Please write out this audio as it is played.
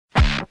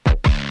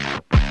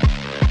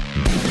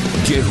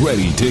Get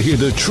ready to hear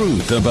the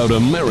truth about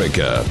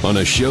America on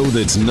a show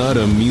that's not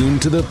immune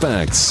to the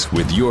facts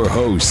with your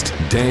host,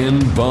 Dan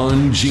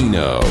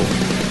Bongino.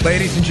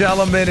 Ladies and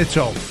gentlemen, it's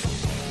over.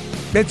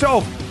 It's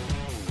over.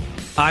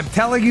 I'm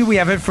telling you, we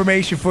have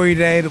information for you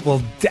today that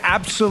will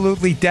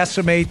absolutely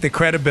decimate the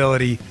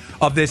credibility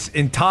of this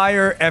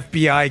entire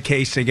FBI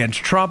case against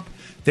Trump,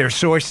 their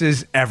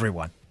sources,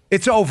 everyone.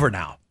 It's over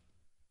now.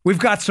 We've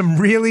got some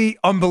really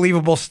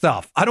unbelievable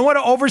stuff. I don't want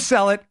to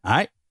oversell it. All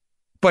right.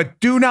 But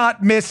do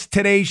not miss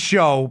today's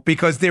show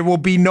because there will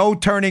be no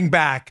turning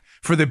back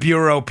for the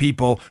Bureau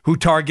people who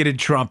targeted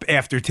Trump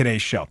after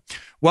today's show.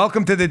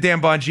 Welcome to the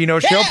Dan Bongino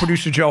Show.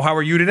 Producer Joe, how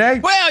are you today?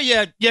 Well,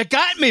 you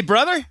got me,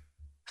 brother.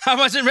 I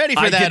wasn't ready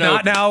for that. I did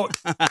not. Now,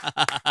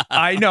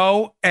 I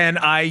know, and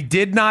I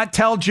did not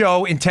tell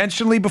Joe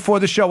intentionally before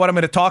the show what I'm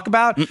going to talk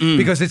about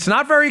because it's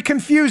not very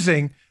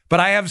confusing, but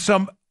I have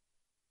some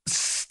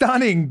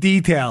stunning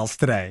details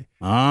today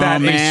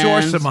that a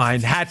source of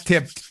mine, hat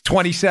tipped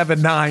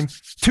 27.9,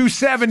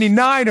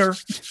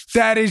 279er,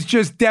 that is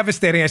just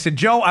devastating. I said,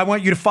 Joe, I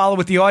want you to follow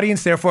with the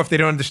audience. Therefore, if they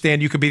don't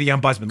understand, you could be the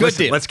ombudsman. Good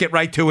Listen, deal. let's get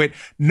right to it.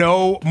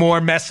 No more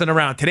messing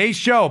around. Today's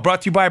show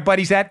brought to you by our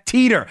buddies at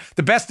Teeter,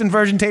 the best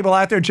inversion table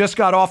out there. Just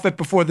got off it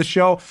before the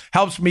show.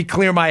 Helps me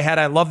clear my head.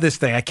 I love this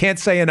thing. I can't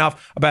say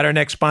enough about our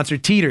next sponsor,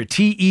 Teeter,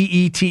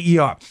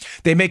 Teeter.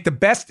 They make the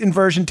best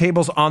inversion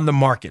tables on the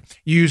market.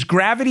 You use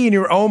gravity and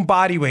your own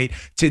body weight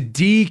to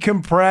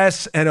decompress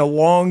and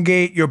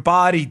elongate your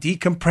body,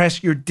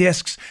 decompress your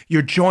discs,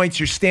 your joints.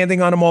 You're standing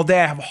on them all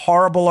day. I have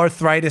horrible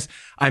arthritis.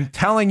 I'm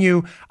telling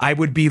you, I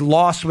would be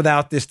lost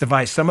without this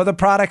device. Some of the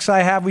products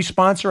I have, we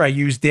sponsor, I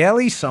use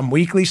daily, some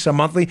weekly, some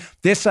monthly.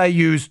 This I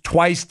use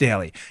twice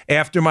daily.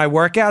 After my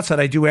workouts that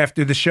I do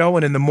after the show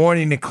and in the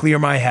morning to clear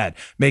my head.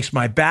 Makes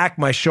my back,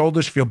 my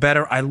shoulders feel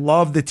better. I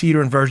love the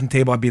Teeter inversion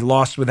table. I'd be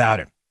lost without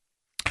it.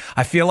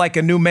 I feel like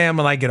a new man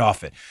when I get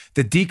off it.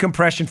 The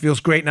decompression feels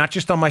great, not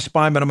just on my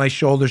spine, but on my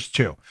shoulders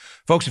too.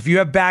 Folks, if you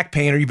have back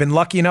pain or you've been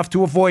lucky enough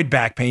to avoid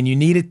back pain, you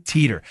need a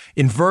Teeter.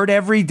 Invert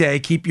every day.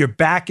 Keep your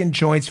back and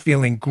joints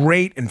feeling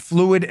great and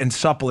fluid and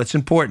supple. It's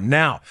important.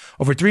 Now,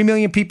 over 3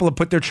 million people have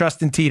put their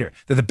trust in Teeter.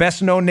 They're the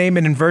best known name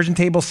in inversion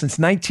tables since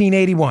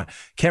 1981.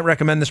 Can't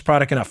recommend this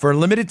product enough. For a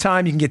limited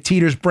time, you can get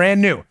Teeter's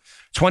brand new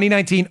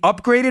 2019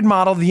 upgraded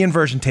model of the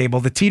inversion table,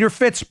 the Teeter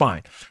Fit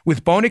Spine,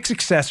 with Bonix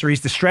accessories.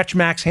 The Stretch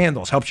Max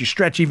handles helps you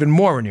stretch even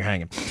more when you're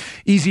hanging.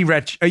 Easy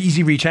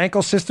reach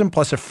ankle system,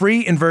 plus a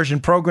free inversion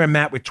program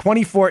mat with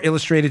 24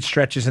 illustrated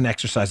stretches and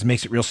exercises. It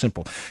makes it real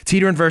simple.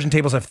 Teeter inversion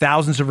tables have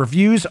thousands of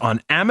reviews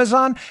on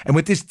Amazon, and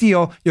with this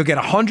deal, you'll get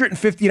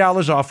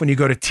 $150 off when you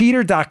go to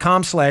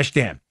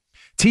teeter.com/Dan.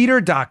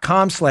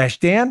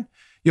 Teeter.com/Dan.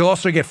 You'll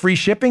also get free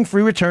shipping,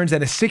 free returns,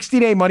 and a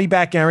 60-day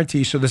money-back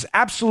guarantee, so there's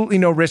absolutely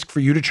no risk for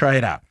you to try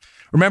it out.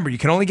 Remember, you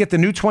can only get the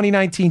new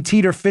 2019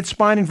 Teeter Fit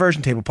Spine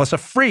inversion table, plus a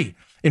free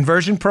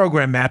inversion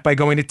program mat by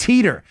going to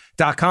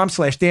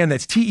teeter.com/Dan.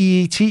 That's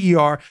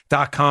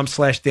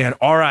teeter.com/Dan.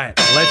 All right,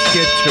 let's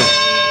get to it.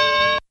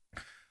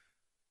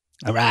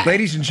 All right.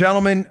 Ladies and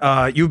gentlemen,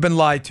 you've been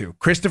lied to.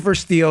 Christopher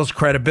Steele's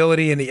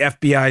credibility and the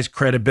FBI's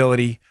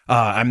credibility.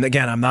 I'm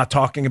not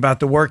talking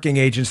about the working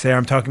agents there.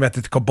 I'm talking about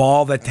the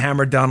cabal that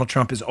hammered Donald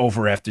Trump is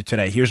over after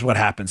today. Here's what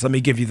happens. Let me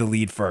give you the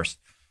lead first.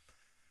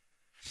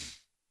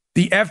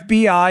 The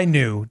FBI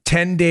knew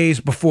 10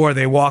 days before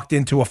they walked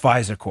into a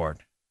FISA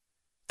court.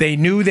 They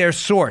knew their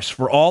source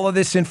for all of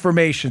this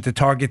information to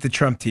target the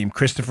Trump team,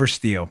 Christopher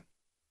Steele,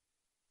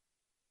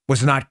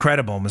 was not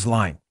credible and was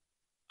lying.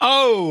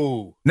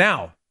 Oh.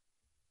 Now,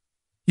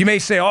 you may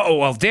say, oh,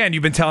 well, Dan,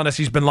 you've been telling us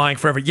he's been lying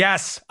forever.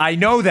 Yes, I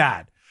know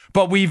that.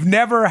 But we've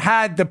never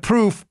had the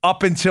proof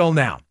up until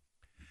now.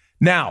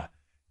 Now,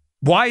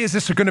 why is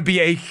this going to be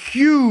a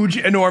huge,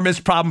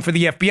 enormous problem for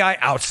the FBI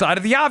outside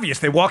of the obvious?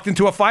 They walked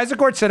into a FISA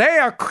court, said, hey,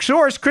 our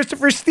source,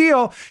 Christopher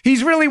Steele,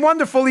 he's really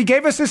wonderful. He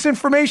gave us this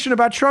information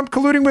about Trump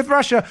colluding with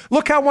Russia.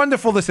 Look how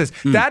wonderful this is.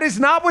 That is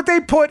not what they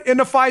put in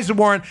the FISA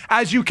warrant,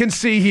 as you can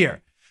see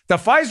here. The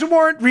FISA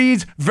warrant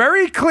reads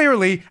very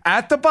clearly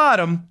at the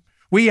bottom,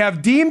 we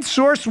have deemed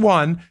source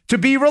one to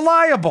be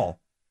reliable.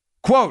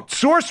 Quote,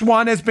 source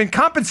one has been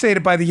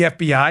compensated by the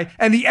FBI,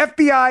 and the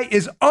FBI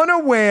is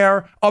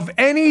unaware of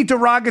any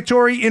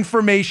derogatory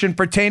information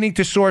pertaining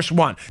to source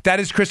one. That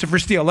is Christopher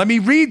Steele. Let me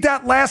read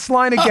that last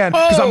line again,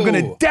 because I'm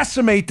going to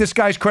decimate this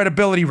guy's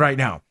credibility right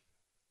now.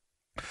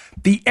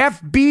 The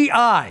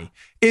FBI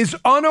is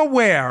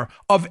unaware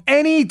of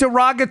any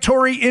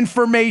derogatory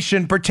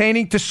information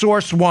pertaining to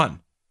source one.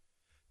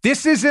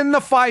 This is in the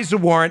FISA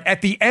warrant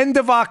at the end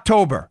of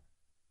October.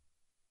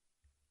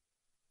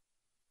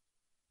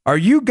 Are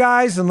you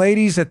guys and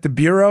ladies at the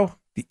Bureau,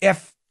 the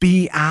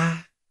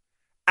FBI,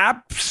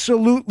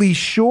 absolutely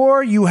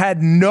sure you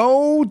had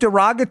no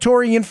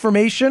derogatory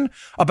information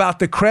about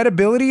the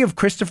credibility of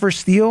Christopher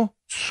Steele,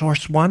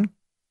 source one?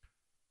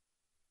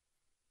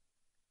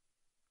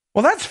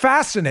 Well, that's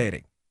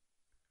fascinating.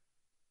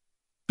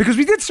 Because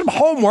we did some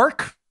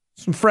homework,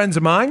 some friends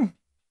of mine,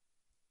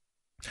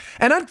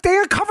 and they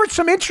uncovered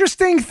some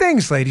interesting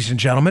things, ladies and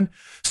gentlemen.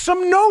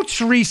 some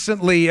notes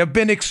recently have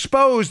been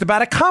exposed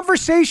about a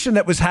conversation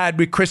that was had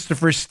with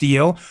Christopher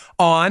Steele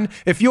on,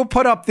 if you'll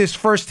put up this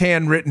first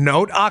handwritten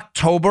note,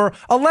 October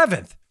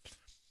 11th.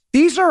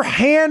 These are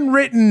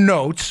handwritten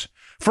notes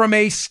from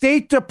a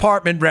State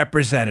Department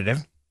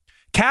representative,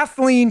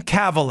 Kathleen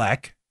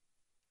Kavalek,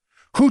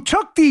 who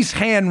took these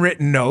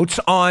handwritten notes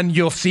on,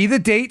 you'll see the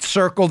date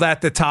circled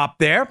at the top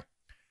there,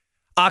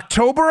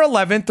 October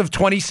 11th of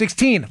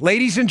 2016.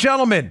 Ladies and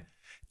gentlemen,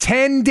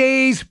 10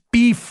 days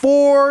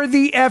before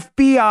the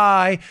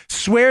FBI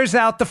swears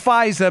out the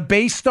FISA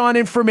based on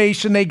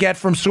information they get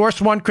from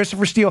Source One,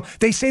 Christopher Steele,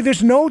 they say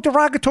there's no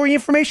derogatory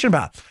information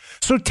about.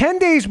 So 10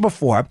 days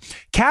before,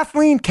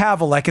 Kathleen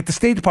Kavalek at the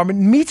State Department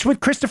meets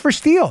with Christopher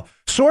Steele,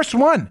 Source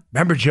One.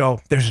 Remember, Joe,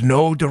 there's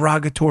no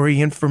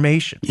derogatory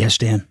information. Yes,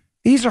 Dan.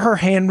 These are her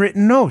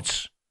handwritten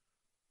notes.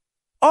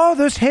 Oh,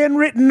 those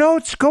handwritten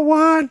notes, go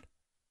on.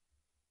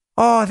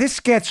 Oh, this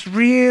gets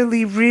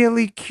really,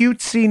 really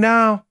cutesy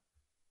now.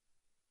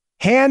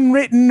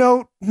 Handwritten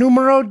note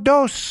numero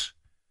dos,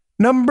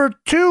 number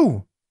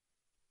 2.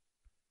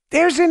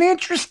 There's an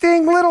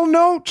interesting little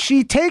note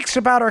she takes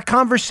about her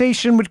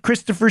conversation with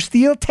Christopher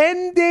Steele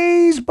 10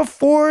 days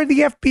before the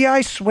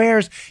FBI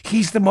swears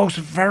he's the most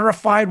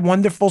verified,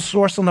 wonderful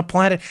source on the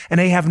planet, and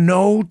they have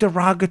no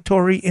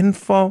derogatory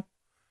info.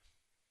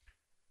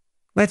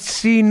 Let's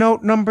see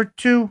note number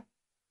 2.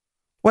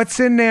 What's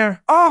in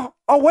there? Oh,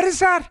 what is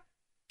that?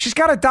 She's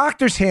got a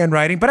doctor's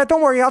handwriting, but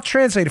don't worry, I'll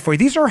translate it for you.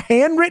 These are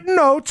handwritten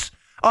notes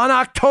on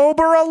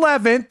October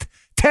 11th,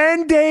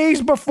 10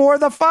 days before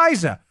the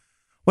FISA.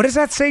 What does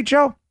that say,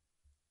 Joe?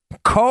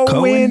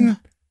 Cohen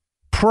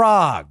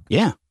Prague.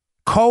 Yeah.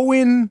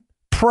 Cohen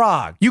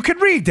Prague. You can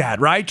read that,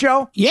 right,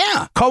 Joe?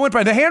 Yeah. Cohen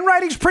Prague. The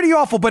handwriting's pretty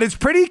awful, but it's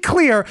pretty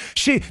clear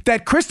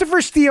that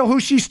Christopher Steele, who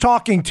she's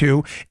talking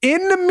to,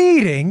 in the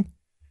meeting,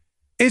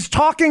 is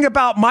talking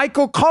about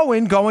Michael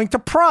Cohen going to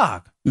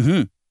Prague.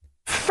 Mm-hmm.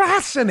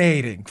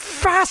 Fascinating.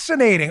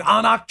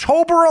 On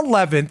October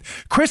 11th,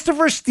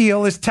 Christopher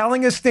Steele is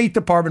telling a State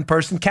Department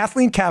person,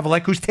 Kathleen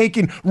Kavalek, who's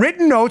taken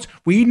written notes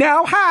we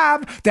now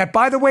have that,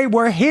 by the way,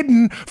 were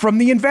hidden from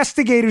the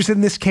investigators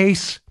in this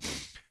case.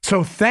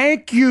 So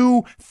thank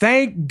you,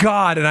 thank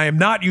God, and I am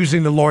not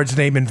using the Lord's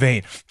name in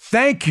vain.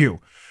 Thank you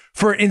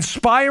for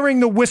inspiring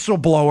the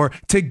whistleblower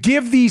to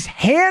give these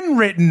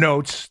handwritten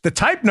notes, the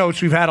type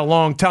notes we've had a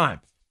long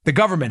time, the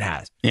government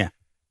has. Yeah.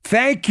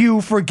 Thank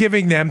you for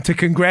giving them to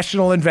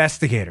congressional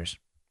investigators.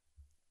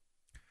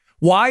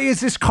 Why is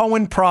this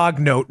Cohen Prague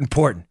note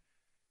important?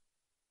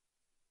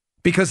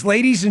 Because,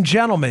 ladies and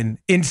gentlemen,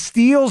 in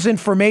Steele's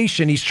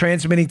information he's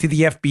transmitting to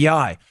the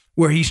FBI,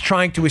 where he's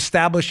trying to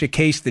establish a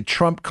case that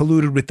Trump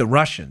colluded with the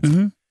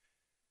Russians,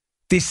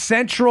 the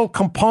central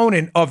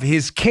component of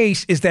his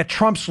case is that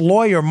Trump's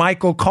lawyer,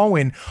 Michael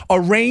Cohen,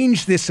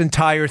 arranged this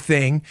entire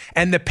thing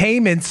and the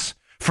payments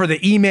for the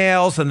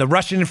emails and the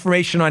Russian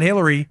information on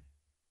Hillary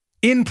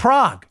in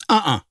Prague.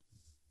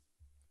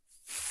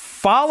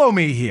 Follow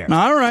me here.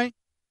 All right.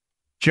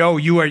 Joe,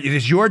 it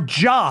is your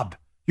job,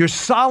 your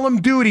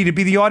solemn duty to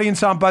be the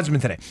audience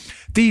ombudsman today.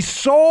 The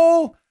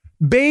sole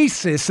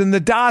basis in the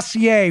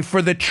dossier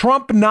for the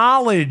Trump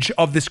knowledge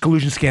of this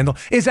collusion scandal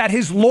is that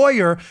his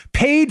lawyer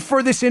paid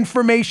for this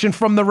information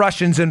from the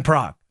Russians in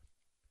Prague.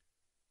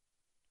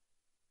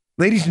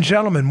 Ladies and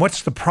gentlemen,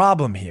 what's the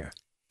problem here?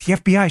 The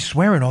FBI is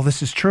swearing all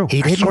this is true.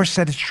 Our source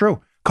said it's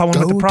true. Cohen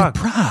went to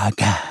Prague.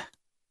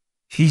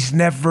 He's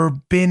never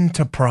been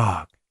to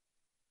Prague.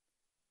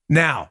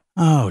 Now,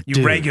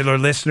 you regular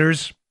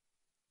listeners,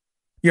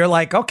 you're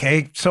like,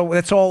 okay, so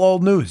that's all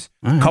old news.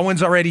 Right.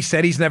 Cohen's already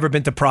said he's never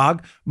been to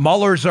Prague.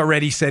 Mueller's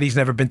already said he's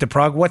never been to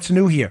Prague. What's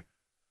new here?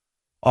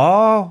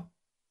 Oh,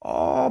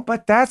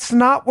 but that's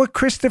not what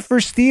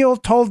Christopher Steele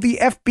told the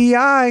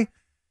FBI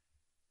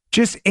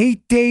just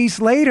 8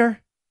 days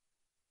later.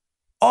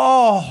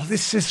 Oh,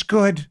 this is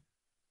good.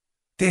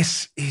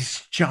 This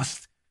is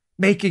just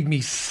making me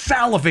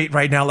salivate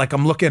right now like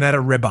I'm looking at a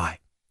ribeye.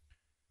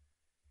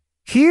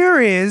 Here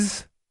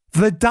is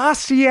the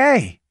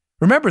dossier.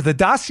 Remember, the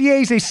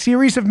dossier is a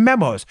series of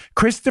memos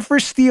Christopher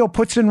Steele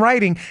puts in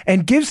writing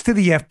and gives to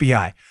the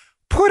FBI.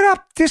 Put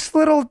up this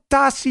little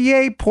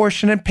dossier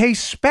portion and pay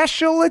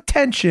special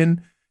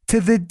attention to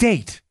the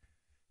date.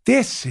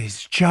 This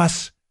is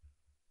just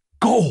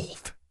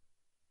gold.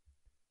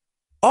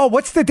 Oh,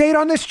 what's the date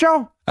on this,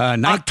 Joe?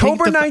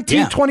 October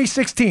 19,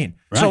 2016.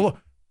 Right. So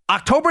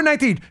October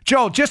 19th.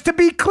 Joe, just to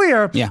be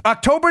clear,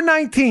 October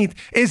 19th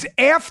is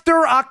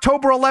after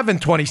October 11,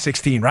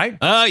 2016, right?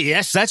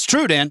 Yes, that's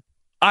true, Dan.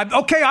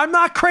 I'm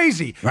not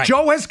crazy. Right.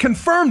 Joe has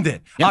confirmed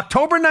it. Yep.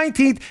 October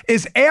 19th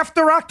is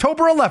after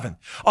October 11th.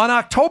 On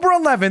October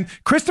 11th,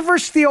 Christopher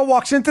Steele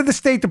walks into the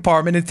State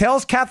Department and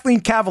tells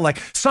Kathleen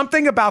Kavalek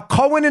something about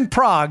Cohen in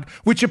Prague,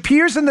 which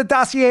appears in the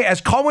dossier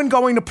as Cohen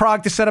going to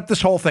Prague to set up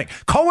this whole thing.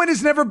 Cohen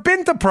has never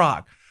been to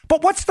Prague.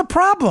 But what's the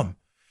problem?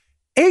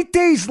 8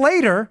 days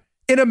later,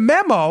 in a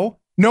memo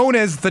known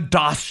as the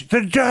dossier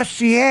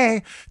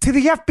to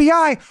the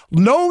FBI,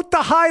 note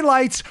the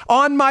highlights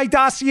on my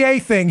dossier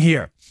thing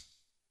here.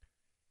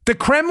 The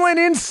Kremlin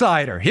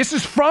insider, this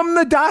is from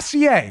the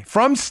dossier,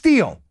 from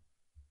Steele.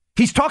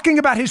 He's talking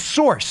about his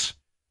source,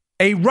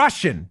 a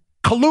Russian,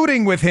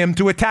 colluding with him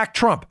to attack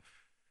Trump.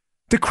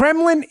 The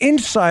Kremlin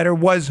insider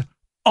was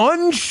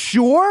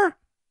unsure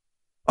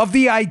of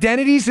the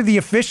identities of the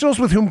officials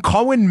with whom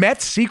Cohen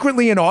met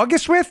secretly in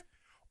August with,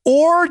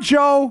 or,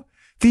 Joe,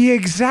 the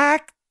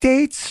exact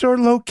dates or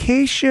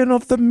location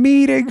of the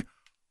meeting.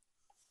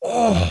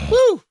 Oh,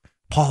 woo.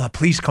 Paula,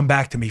 please come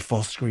back to me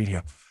full screen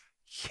here.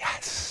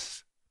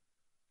 Yes.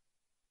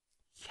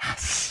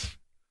 Yes.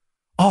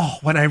 Oh,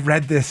 when I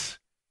read this,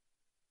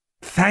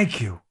 thank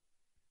you.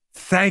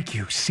 Thank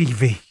you,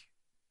 CV.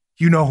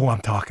 You know who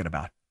I'm talking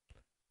about.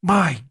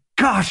 My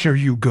gosh, are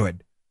you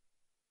good?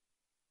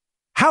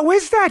 How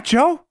is that,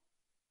 Joe?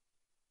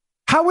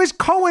 How is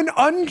Cohen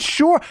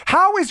unsure?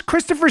 How is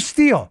Christopher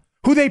Steele,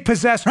 who they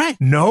possess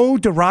no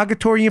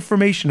derogatory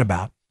information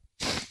about,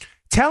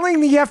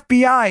 telling the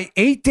FBI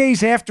 8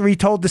 days after he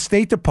told the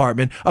State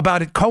Department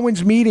about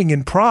Cohen's meeting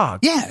in Prague?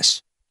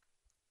 Yes.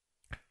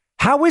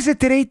 How is it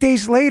that 8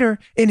 days later,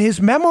 in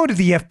his memo to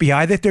the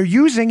FBI that they're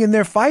using in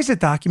their FISA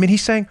document,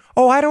 he's saying,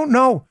 oh, I don't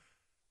know.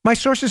 My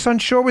source is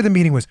unsure where the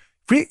meeting was.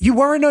 You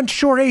weren't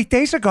unsure 8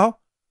 days ago.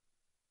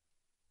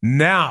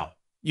 Now,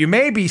 you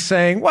may be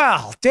saying,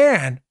 well,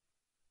 Dan,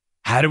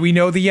 how do we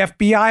know the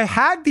FBI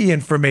had the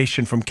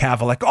information from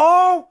Kavalek?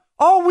 Oh,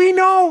 we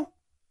know.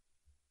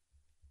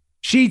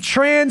 She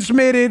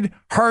transmitted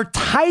her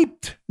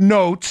typed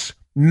notes,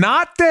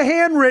 not the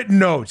handwritten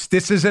notes.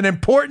 This is an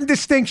important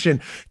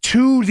distinction,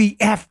 to the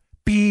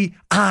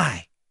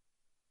FBI.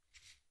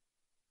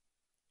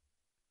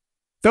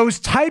 Those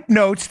typed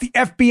notes the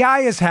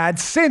FBI has had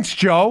since,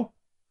 Joe,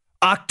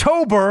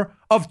 October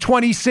of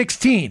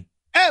 2016.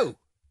 Oh.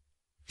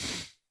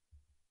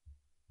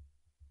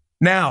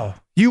 Now,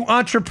 you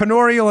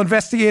entrepreneurial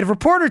investigative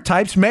reporter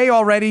types may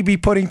already be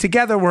putting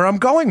together where I'm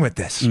going with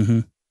this. Mm-hmm.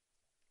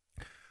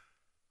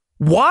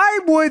 Why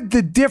would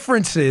the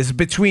differences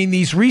between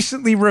these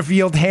recently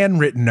revealed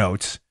handwritten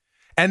notes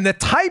and the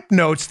typed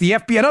notes, the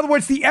FBI, in other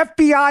words, the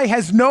FBI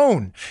has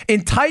known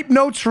in typed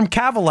notes from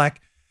Kavalek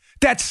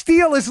that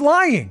Steele is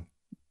lying.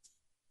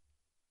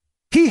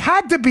 He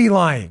had to be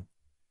lying.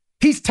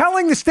 He's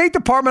telling the State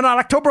Department on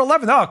October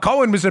 11th, oh,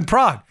 Cohen was in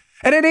Prague.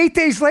 And then 8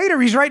 days later,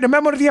 he's writing a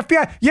memo to the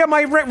FBI. Yeah,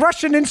 my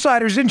Russian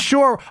insider's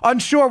unsure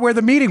where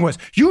the meeting was.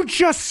 You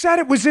just said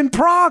it was in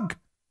Prague.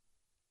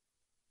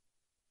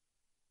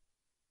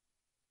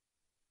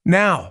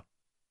 Now,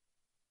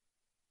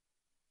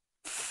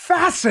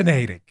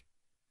 fascinating.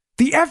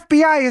 The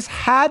FBI has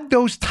had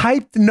those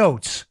typed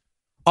notes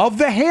of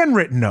the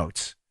handwritten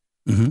notes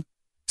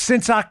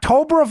since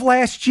October of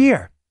last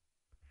year.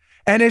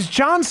 And as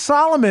John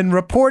Solomon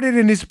reported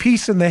in his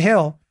piece in The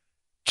Hill,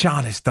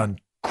 John has done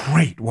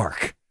great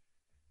work.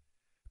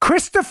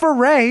 Christopher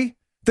Wray,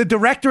 the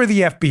director of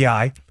the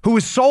FBI, who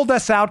has sold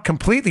us out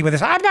completely with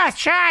this, I'm not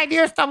sure I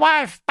used the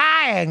word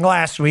spying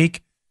last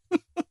week.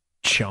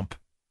 Chump.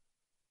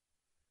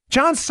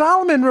 John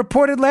Solomon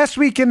reported last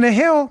week in The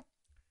Hill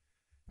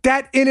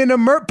that in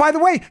an by the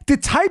way, the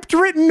typed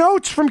written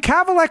notes from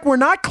Kavalek were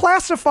not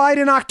classified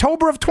in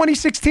October of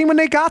 2016 when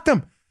they got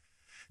them.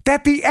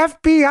 That the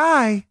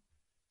FBI,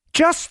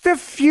 just a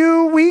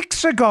few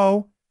weeks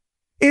ago,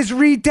 is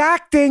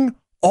redacting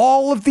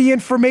all of the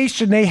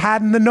information they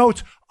had in the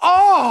notes.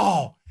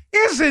 Oh,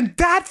 isn't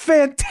that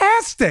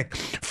fantastic?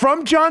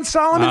 From John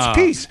Solomon's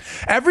piece.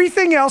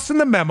 Everything else in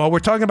the memo, we're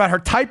talking about her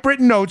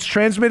typewritten notes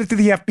transmitted to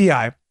the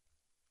FBI,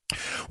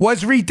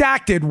 was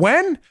redacted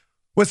when?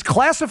 Was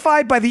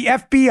classified by the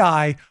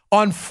FBI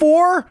on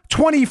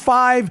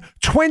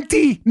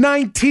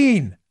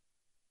 4/25/2019.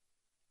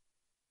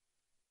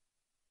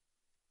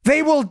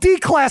 They will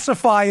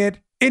declassify it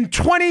in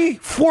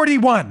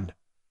 2041,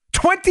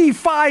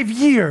 25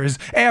 years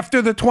after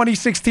the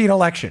 2016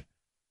 election.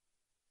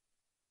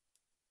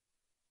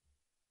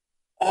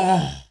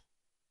 Oh,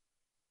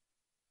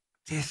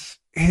 this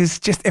is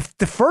just, if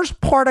the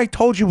first part I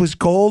told you was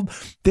gold,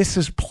 this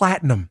is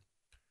platinum.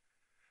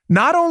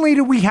 Not only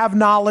do we have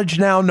knowledge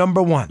now,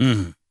 number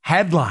one,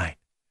 headline,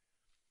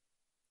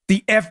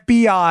 the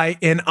FBI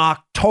in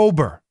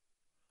October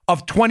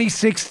of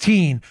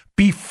 2016,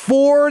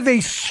 before they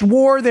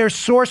swore their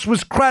source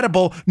was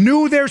credible,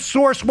 knew their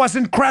source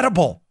wasn't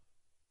credible.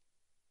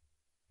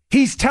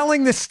 He's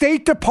telling the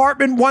State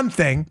Department one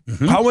thing,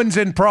 Cohen's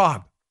in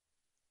Prague.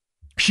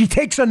 She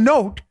takes a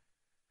note,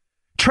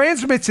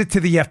 transmits it to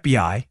the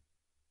FBI.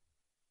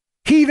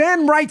 He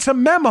then writes a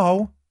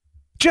memo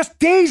just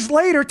days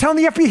later telling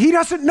the FBI he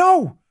doesn't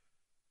know.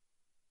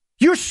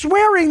 You're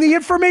swearing the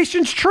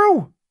information's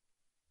true.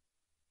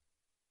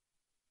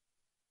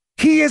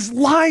 He is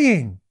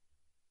lying.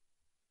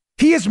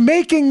 He is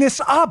making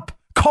this up.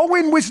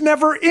 Cohen was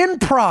never in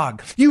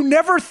Prague. You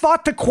never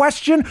thought to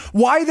question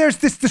why there's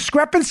this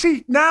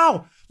discrepancy?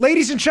 Now,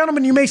 ladies and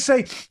gentlemen, you may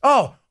say,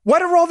 oh,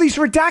 what are all these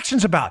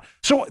redactions about?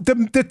 So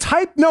the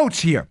typed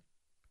notes here,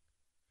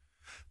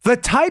 the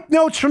typed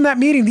notes from that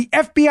meeting the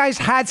FBI's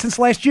had since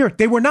last year,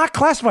 they were not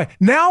classified.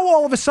 Now,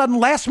 all of a sudden,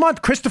 last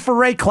month, Christopher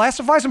Wray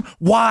classifies them.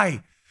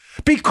 Why?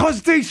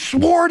 because they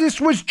swore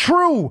this was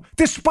true,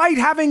 despite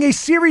having a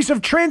series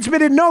of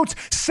transmitted notes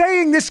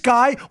saying this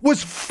guy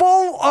was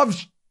full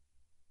of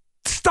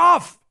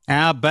stuff.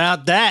 How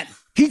about that?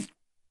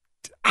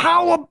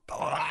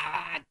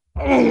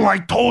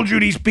 I told you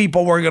these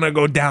people were going to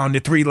go down, the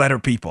three-letter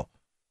people.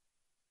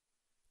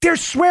 They're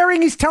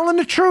swearing he's telling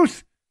the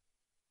truth.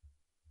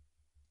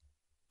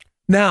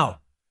 Now,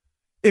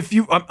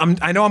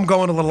 I know I'm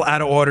going a little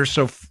out of order,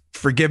 so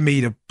forgive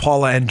me to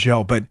Paula and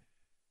Joe, but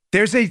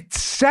there's a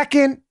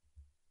second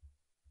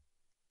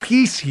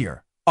piece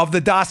here of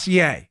the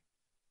dossier.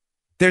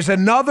 There's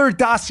another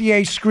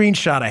dossier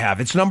screenshot I have.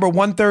 It's number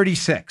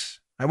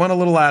 136. I went a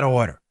little out of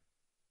order.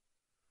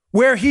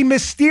 Where he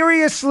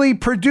mysteriously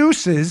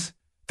produces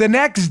the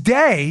next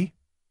day,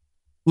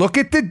 look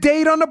at the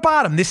date on the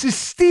bottom. This is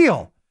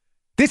Steele.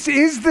 This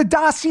is the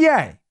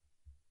dossier.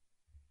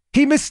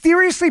 He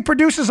mysteriously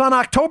produces on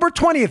October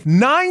 20th,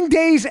 9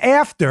 days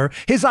after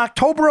his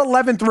October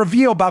 11th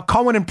reveal about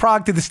Cohen and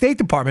Prague to the State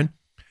Department.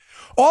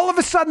 All of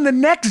a sudden, the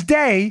next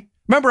day,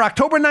 remember,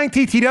 October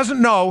 19th, he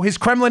doesn't know, his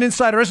Kremlin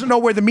insider doesn't know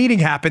where the meeting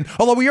happened,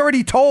 although we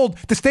already told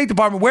the State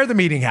Department where the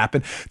meeting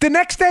happened. The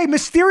next day,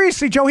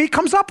 mysteriously, Joe, he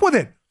comes up with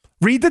it.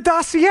 Read the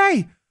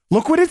dossier.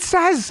 Look what it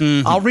says.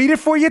 Mm-hmm. I'll read it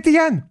for you at the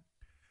end.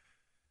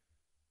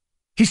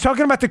 He's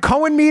talking about the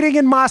Cohen meeting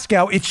in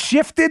Moscow. It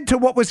shifted to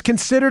what was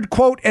considered,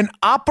 quote, an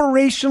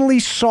operationally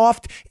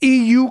soft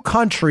EU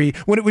country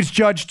when it was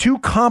judged too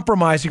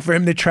compromising for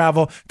him to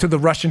travel to the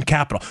Russian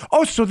capital.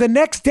 Oh, so the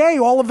next day,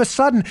 all of a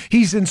sudden,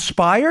 he's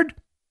inspired?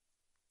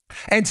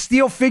 And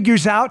Steele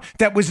figures out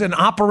that was an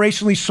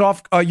operationally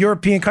soft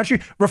European country,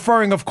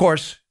 referring, of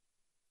course,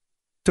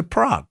 to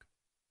Prague.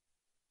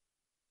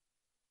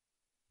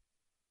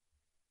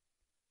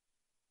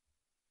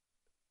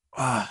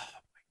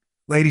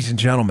 Ladies and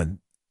gentlemen,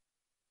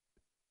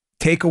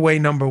 takeaway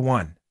number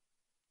one,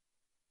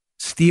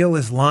 Steele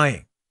is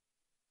lying.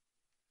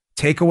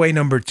 Takeaway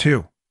number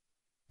two,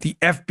 the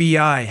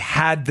FBI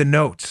had the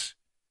notes.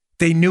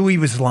 They knew he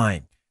was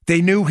lying.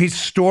 They knew his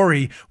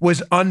story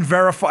was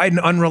unverified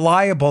and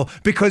unreliable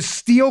because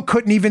Steele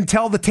couldn't even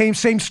tell the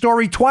same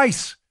story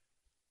twice.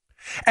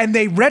 And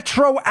they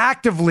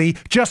retroactively,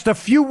 just a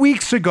few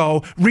weeks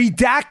ago,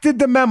 redacted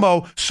the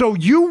memo so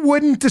you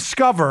wouldn't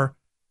discover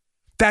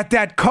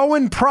that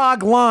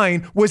Cohen-Prague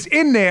line was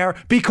in there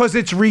because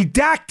it's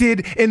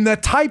redacted in the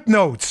type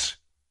notes.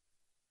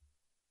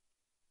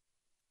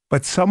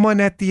 But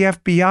someone at the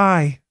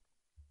FBI,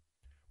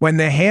 when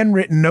the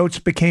handwritten notes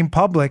became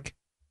public,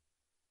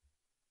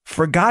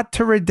 forgot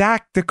to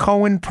redact the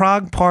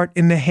Cohen-Prague part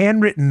in the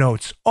handwritten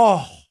notes.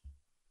 Oh.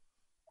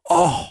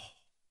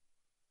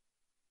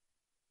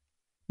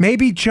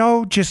 Maybe,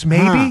 Joe, just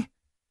maybe,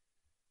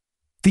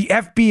 the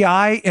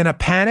FBI, in a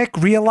panic,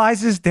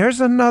 realizes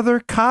there's another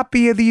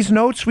copy of these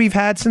notes we've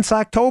had since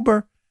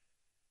October.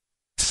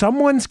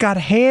 Someone's got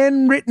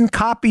handwritten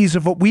copies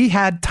of what we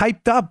had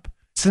typed up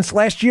since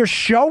last year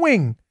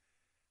showing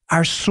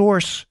our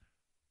source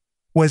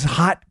was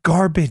hot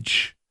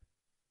garbage.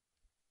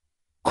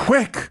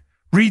 Quick,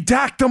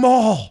 redact them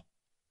all.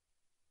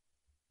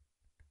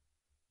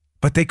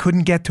 But they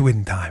couldn't get to it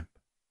in time.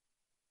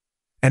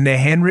 And their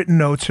handwritten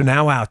notes are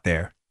now out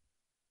there,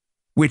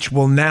 which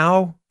will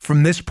now,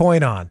 from this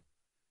point on,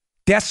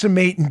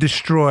 decimate and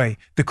destroy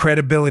the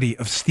credibility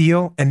of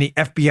Steele and the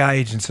FBI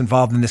agents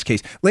involved in this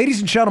case. Ladies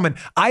and gentlemen,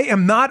 I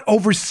am not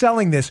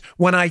overselling this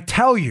when I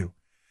tell you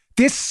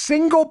this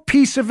single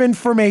piece of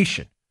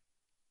information.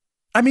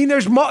 I mean,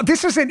 there's more.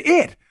 This isn't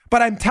it,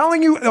 but I'm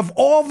telling you, of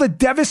all the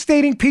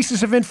devastating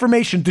pieces of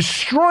information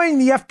destroying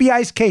the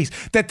FBI's case,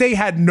 that they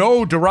had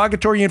no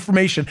derogatory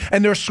information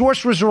and their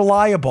source was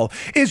reliable,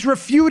 is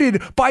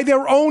refuted by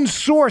their own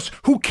source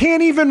who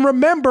can't even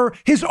remember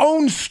his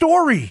own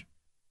story.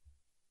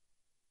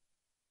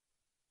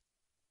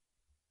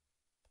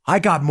 I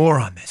got more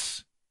on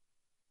this.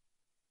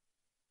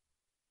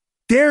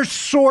 Their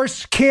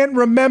source can't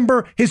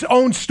remember his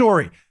own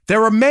story.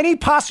 There are many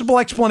possible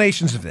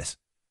explanations of this.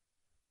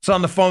 I was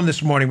on the phone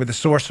this morning with a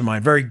source of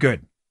mine, very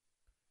good.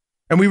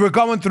 And we were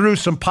going through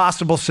some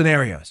possible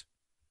scenarios.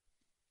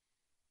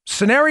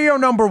 Scenario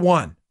number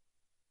one,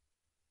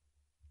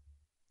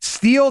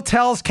 Steele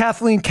tells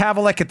Kathleen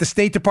Kavalek at the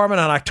State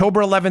Department on October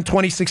 11,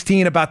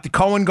 2016 about the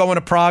Cohen going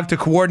to Prague to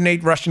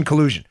coordinate Russian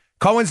collusion.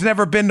 Cohen's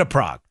never been to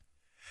Prague.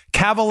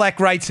 Kavalek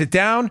writes it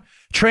down,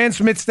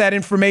 transmits that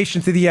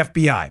information to the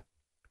FBI.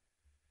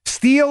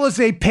 Steele is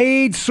a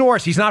paid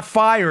source. He's not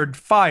fired.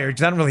 I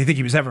don't really think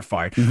he was ever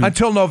fired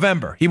until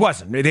November. He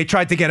wasn't. They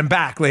tried to get him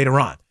back later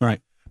on. Right.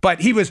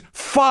 But he was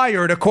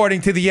fired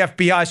according to the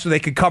FBI so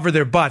they could cover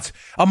their butts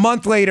a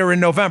month later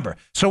in November.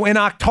 So on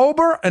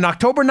October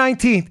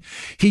 19th,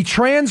 he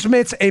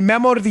transmits a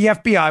memo to the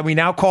FBI, we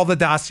now call the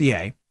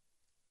dossier.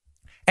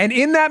 And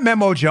in that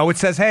memo, Joe, it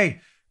says,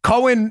 hey,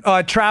 Cohen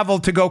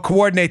traveled to go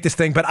coordinate this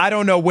thing, but I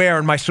don't know where,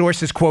 and my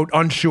source is, quote,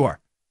 unsure.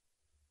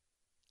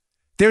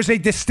 There's a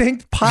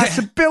distinct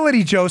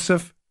possibility,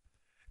 Joseph,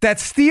 that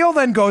Steele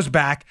then goes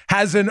back,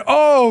 has an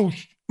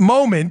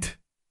moment,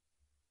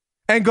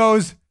 and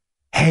goes,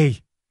 hey,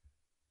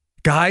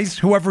 guys,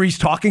 whoever he's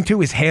talking to,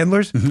 his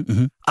handlers,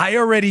 I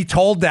already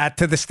told that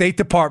to the State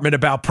Department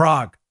about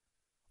Prague.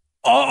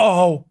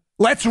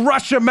 Let's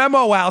rush a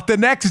memo out the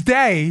next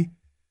day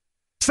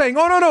saying,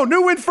 oh, no,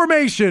 new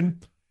information.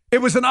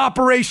 It was an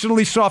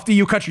operationally soft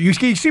EU country. You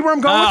see where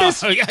I'm going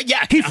with this?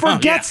 Yeah. He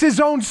forgets his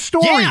own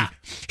story. Yeah.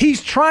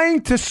 He's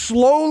trying to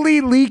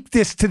slowly leak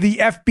this to the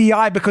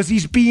FBI because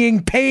he's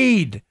being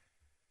paid.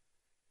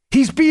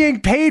 He's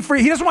being paid for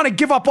it. He doesn't want to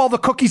give up all the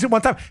cookies at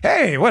one time.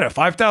 Hey, what if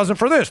 5,000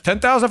 for this,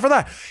 10,000 for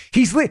that?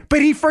 But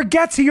he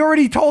forgets he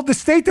already told the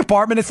State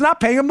Department it's not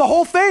paying him the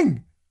whole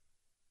thing.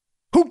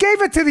 Who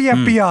gave it to the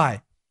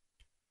FBI?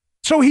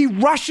 So he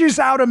rushes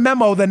out a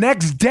memo the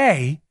next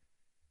day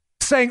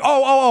saying,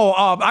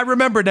 I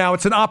remember now,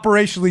 it's an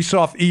operationally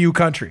soft EU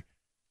country.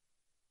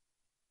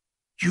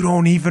 You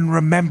don't even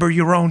remember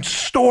your own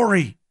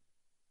story.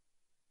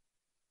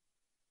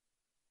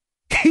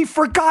 He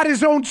forgot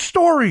his own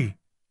story.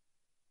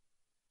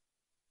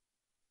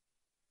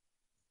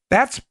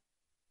 That's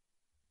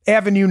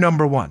avenue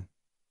number one.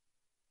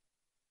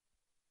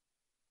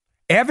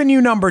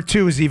 Avenue number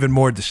two is even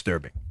more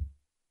disturbing.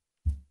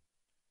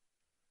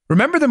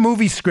 Remember the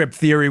movie script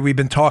theory we've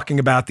been talking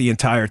about the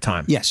entire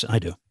time? Yes, I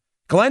do.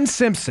 Glenn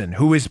Simpson,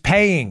 who is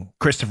paying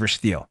Christopher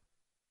Steele.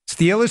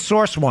 Steele is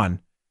source one.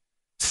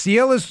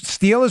 Steele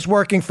is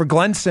working for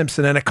Glenn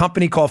Simpson and a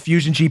company called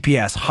Fusion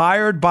GPS,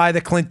 hired by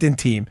the Clinton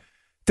team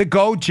to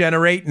go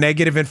generate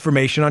negative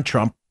information on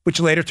Trump, which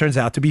later turns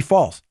out to be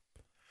false.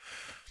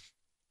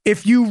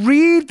 If you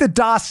read the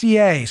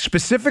dossier,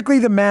 specifically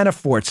the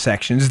Manafort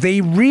sections, they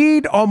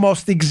read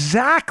almost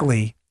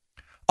exactly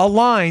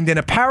aligned in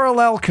a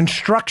parallel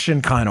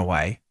construction kind of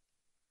way.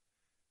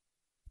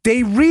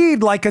 They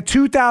read like a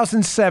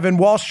 2007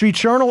 Wall Street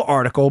Journal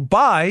article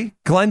by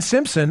Glenn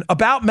Simpson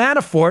about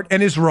Manafort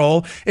and his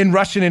role in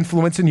Russian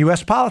influence in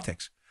U.S.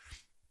 politics.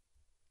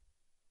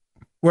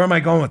 Where am I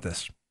going with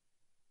this?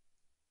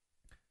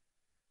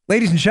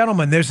 Ladies and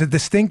gentlemen, there's a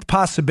distinct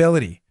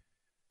possibility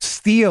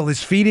Steele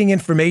is feeding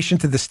information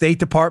to the State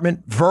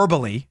Department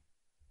verbally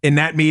in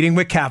that meeting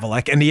with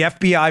Kavalek, and the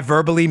FBI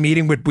verbally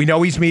meeting with, we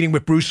know he's meeting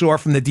with Bruce Orr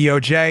from the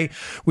DOJ.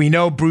 We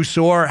know Bruce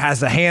Orr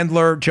has a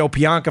handler, Joe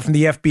Pianka from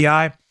the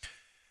FBI.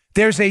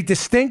 There's a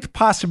distinct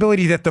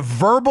possibility that the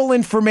verbal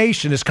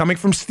information is coming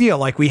from Steele,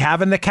 like we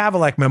have in the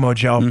Kavalek memo,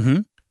 Joe. Mm-hmm.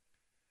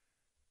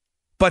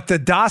 But the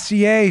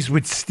dossiers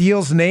with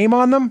Steele's name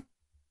on them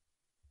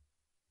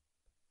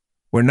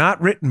were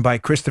not written by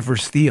Christopher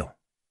Steele.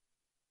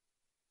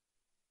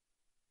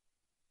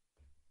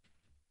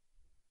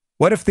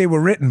 What if they were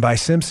written by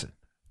Simpson?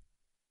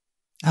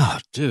 Oh,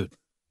 dude.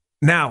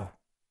 Now,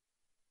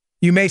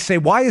 you may say,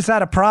 why is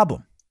that a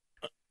problem?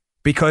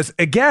 Because,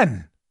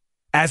 again,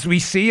 as we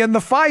see in the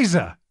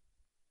FISA,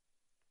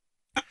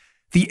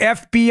 the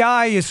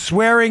FBI is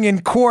swearing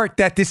in court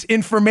that this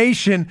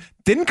information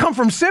didn't come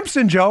from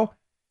Simpson, Joe.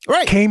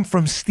 Right. Came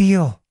from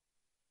Steele.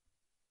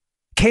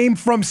 Came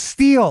from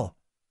Steele,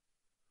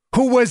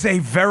 who was a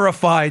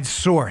verified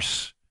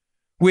source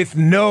with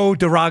no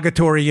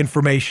derogatory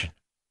information.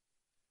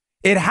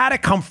 It had to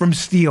come from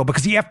Steele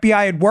because the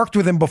FBI had worked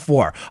with him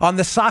before on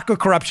the soccer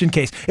corruption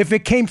case. If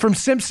it came from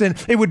Simpson,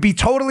 it would be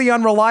totally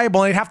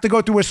unreliable and it'd have to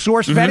go through a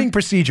source vetting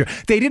procedure.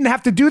 They didn't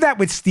have to do that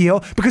with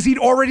Steele because he'd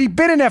already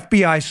been an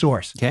FBI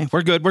source. Okay,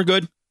 we're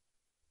good.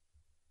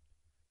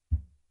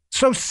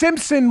 So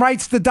Simpson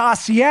writes the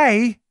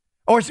dossier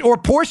or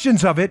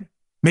portions of it,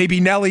 maybe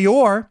Nellie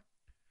Orr,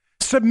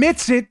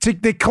 submits it to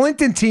the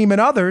Clinton team and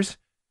others.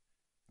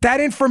 That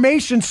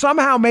information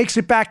somehow makes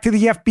it back to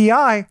the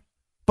FBI.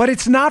 But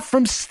it's not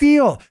from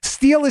Steele.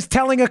 Steele is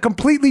telling a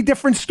completely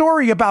different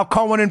story about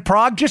Cohen and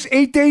Prague just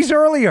 8 days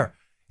earlier.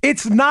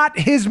 It's not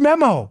his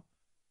memo.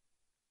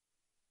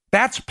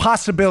 That's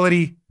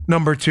possibility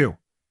number two.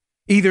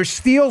 Either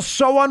Steele's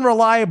so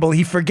unreliable,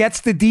 he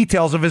forgets the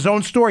details of his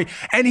own story,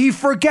 and he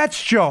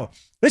forgets, Joe.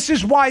 This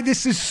is why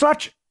this is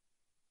such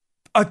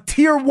a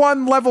tier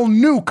 1 level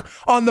nuke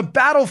on the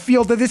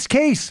battlefield of this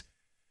case.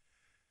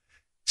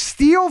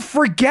 Steele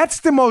forgets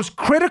the most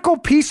critical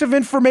piece of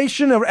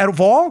information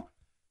of all,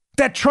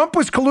 that Trump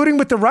was colluding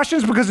with the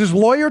Russians because his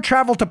lawyer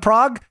traveled to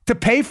Prague to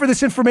pay for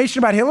this information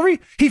about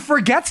Hillary? He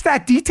forgets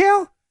that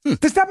detail?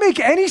 Does that make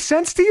any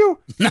sense to you?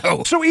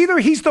 No. So either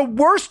he's the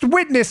worst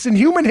witness in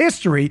human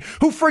history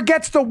who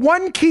forgets the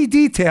one key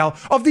detail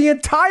of the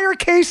entire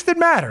case that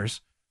matters,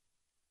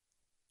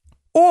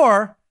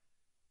 or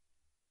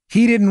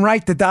he didn't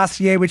write the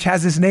dossier which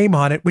has his name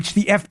on it, which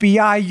the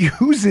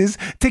FBI uses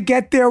to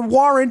get their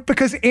warrant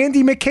because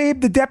Andy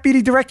McCabe, the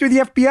deputy director of the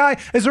FBI,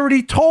 has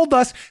already told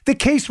us the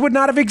case would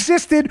not have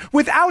existed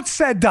without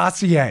said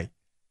dossier.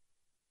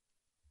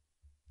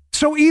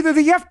 So either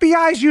the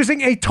FBI is using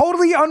a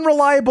totally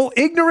unreliable,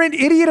 ignorant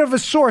idiot of a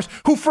source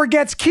who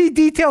forgets key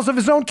details of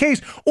his own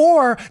case,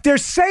 or they're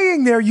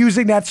saying they're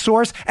using that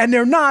source and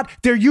they're not.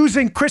 They're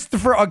using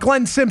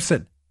Glenn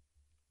Simpson.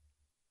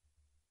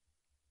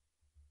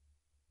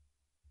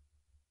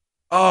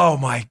 Oh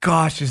my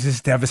gosh, is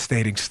this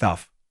devastating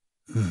stuff?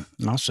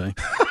 I'll say.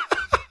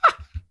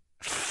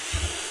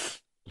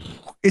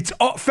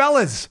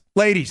 Fellas,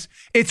 ladies,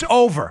 it's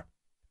over.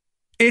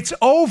 It's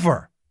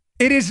over.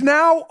 It is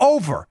now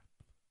over.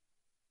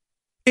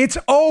 It's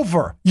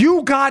over.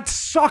 You got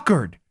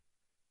suckered.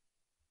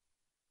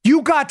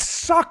 You got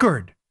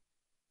suckered.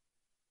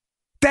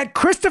 That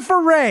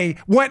Christopher Wray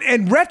went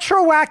and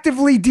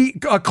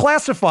retroactively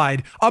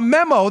classified a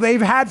memo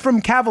they've had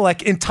from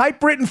Kavalek in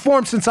typewritten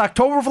form since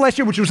October of last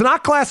year, which was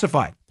not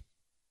classified,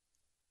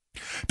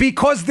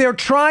 because they're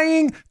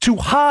trying to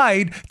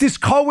hide this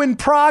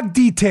Cohen-Prague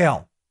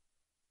detail.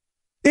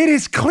 It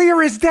is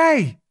clear as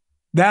day.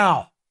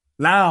 Now.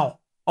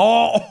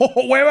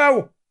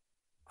 Wait.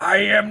 I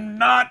am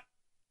not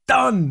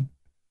done.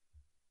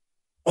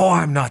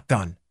 I'm not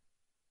done.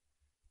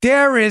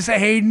 There is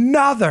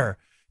another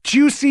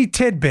juicy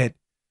tidbit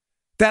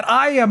that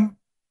I am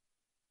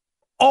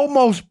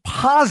almost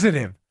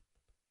positive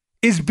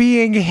is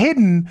being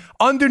hidden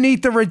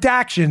underneath the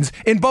redactions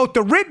in both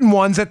the written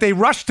ones that they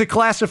rushed to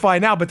classify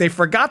now, but they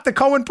forgot the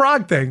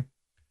Cohen-Prague thing,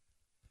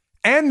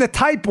 and the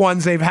type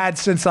ones they've had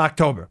since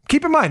October.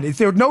 Keep in mind,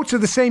 they're notes of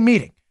the same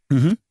meeting.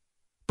 Mm-hmm.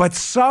 But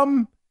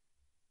some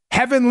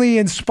heavenly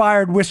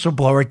inspired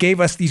whistleblower gave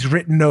us these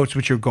written notes,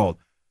 which are gold.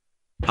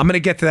 I'm going to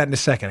get to that in a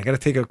second. I got to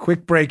take a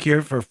quick break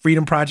here for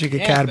Freedom Project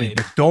Academy, baby.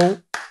 but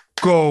don't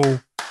go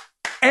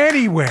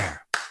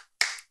anywhere.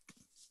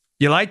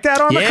 You like that,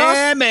 Armacost?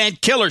 Yeah, man.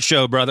 Killer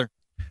show, brother.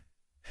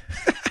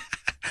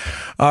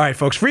 All right,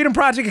 folks. Freedom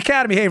Project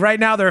Academy. Hey, right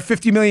now there are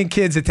 50 million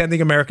kids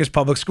attending America's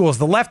public schools.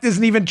 The left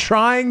isn't even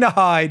trying to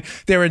hide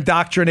their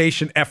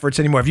indoctrination efforts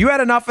anymore. Have you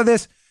had enough of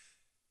this?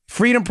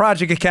 Freedom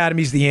Project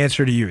Academy is the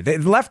answer to you. The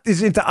left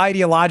is into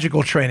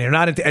ideological training. They're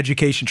not into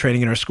education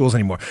training in our schools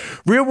anymore.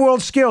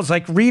 Real-world skills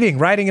like reading,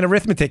 writing, and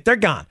arithmetic, they're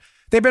gone.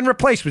 They've been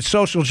replaced with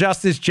social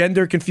justice,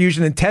 gender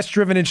confusion, and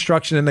test-driven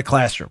instruction in the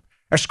classroom.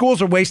 Our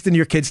schools are wasting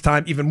your kids'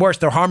 time. Even worse,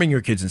 they're harming your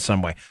kids in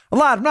some way. A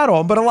lot of them, not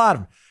all, but a lot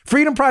of them.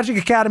 Freedom Project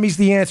Academy is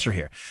the answer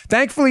here.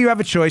 Thankfully, you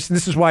have a choice, and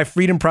this is why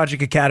Freedom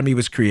Project Academy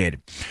was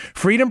created.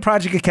 Freedom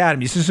Project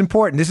Academy, this is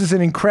important. This is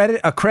an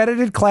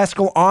accredited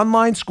classical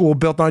online school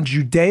built on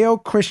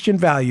Judeo-Christian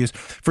values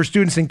for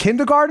students in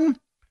kindergarten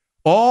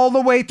all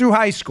the way through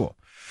high school.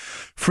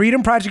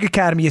 Freedom Project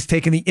Academy has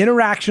taken the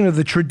interaction of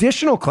the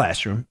traditional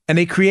classroom, and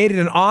they created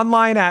an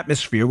online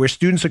atmosphere where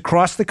students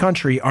across the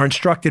country are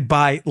instructed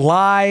by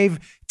live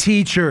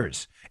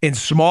teachers in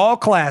small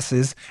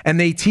classes, and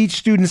they teach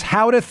students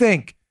how to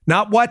think,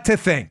 not what to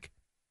think.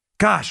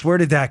 Gosh, where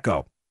did that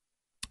go?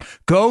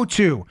 Go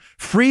to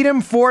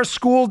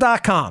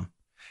freedomforschool.com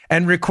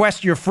and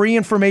request your free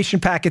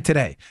information packet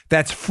today.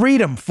 That's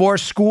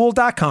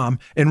freedomforschool.com.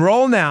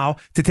 Enroll now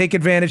to take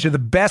advantage of the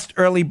best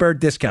early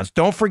bird discounts.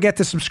 Don't forget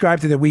to subscribe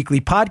to the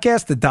weekly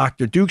podcast, The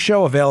Dr. Duke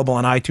Show, available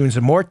on iTunes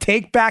and more.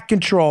 Take back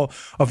control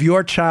of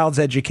your child's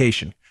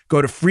education.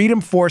 Go to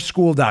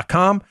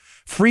freedomforschool.com,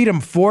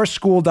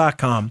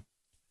 freedomforschool.com.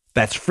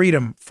 That's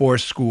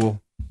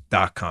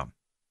freedomforschool.com.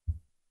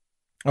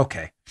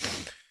 Okay.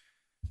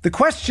 The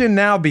question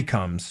now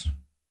becomes,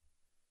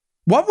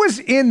 what was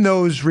in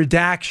those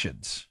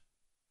redactions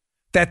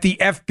that the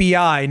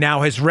FBI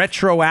now has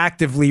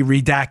retroactively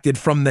redacted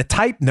from the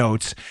type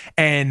notes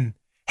and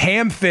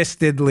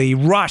ham-fistedly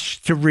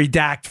rushed to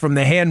redact from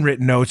the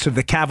handwritten notes of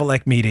the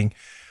Kavalek meeting,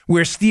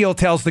 where Steele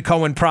tells the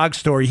Cohen-Prague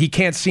story he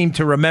can't seem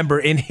to remember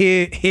in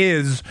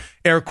his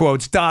air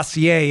quotes,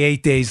 dossier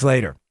 8 days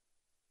later?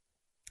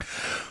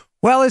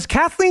 Well, as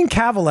Kathleen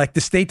Kavalek,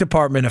 the State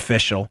Department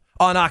official,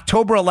 on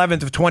October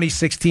 11th of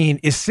 2016,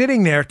 is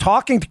sitting there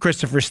talking to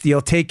Christopher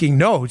Steele, taking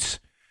notes,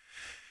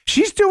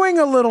 she's doing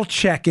a little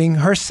checking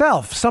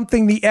herself,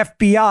 something the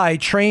FBI,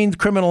 trained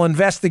criminal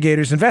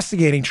investigators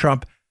investigating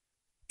Trump,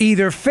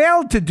 either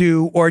failed to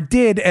do or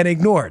did and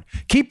ignored.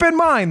 Keep in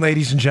mind,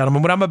 ladies and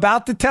gentlemen, what I'm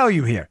about to tell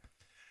you here.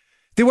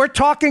 That we're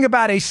talking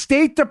about a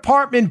State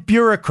Department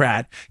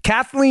bureaucrat,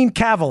 Kathleen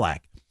Kavalek,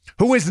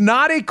 who is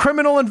not a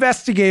criminal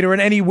investigator in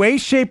any way,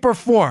 shape, or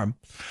form,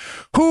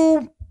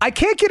 who I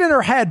can't get in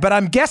her head, but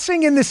I'm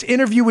guessing in this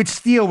interview with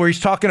Steele where he's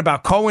talking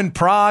about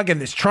Cohen-Prague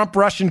and this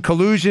Trump-Russian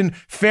collusion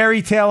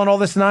fairy tale and all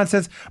this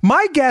nonsense,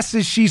 my guess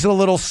is she's a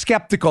little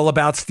skeptical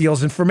about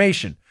Steele's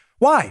information.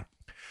 Why?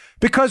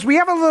 Because we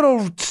have a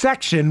little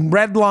section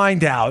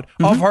redlined out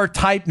of her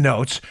type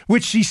notes,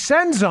 which she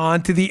sends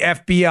on to the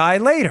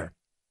FBI later.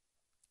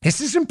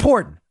 This is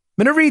important.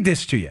 I'm going to read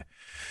this to you.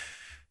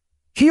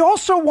 He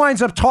also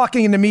winds up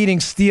talking in the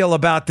meeting, Steele,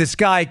 about this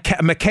guy,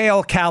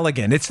 Mikhail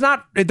Callaghan. It's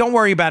not, don't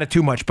worry about it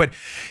too much, but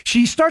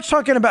Steele starts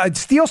talking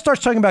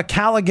about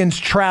Callaghan's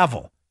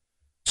travel.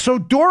 So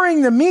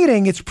during the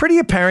meeting, it's pretty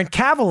apparent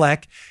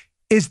Kavalek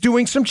is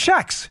doing some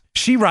checks.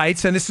 She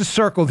writes, and this is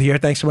circled here,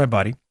 thanks to my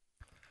buddy,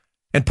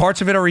 and parts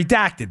of it are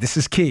redacted. This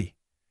is key.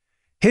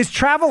 His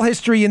travel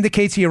history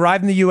indicates he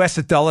arrived in the U.S.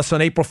 at Dulles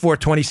on April 4,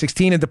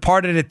 2016, and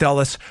departed at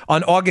Dulles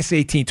on August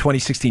 18,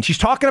 2016. She's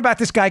talking about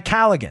this guy,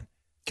 Callaghan.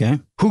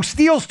 Okay. Who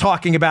Steele's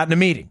talking about in a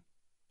meeting.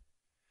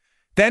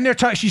 Then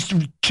she's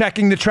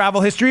checking the travel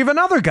history of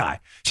another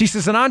guy. She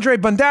says, an Andrei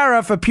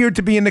Bondarev appeared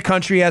to be in the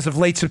country as of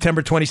late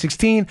September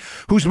 2016,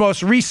 whose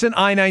most recent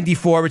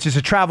I-94, which is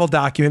a travel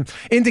document,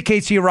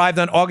 indicates he arrived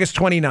on August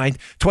 29,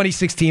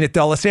 2016 at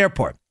Dulles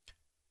Airport.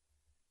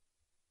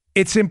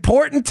 It's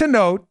important to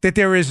note that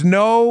there is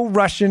no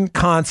Russian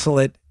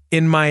consulate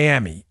in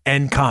Miami.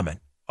 End comment.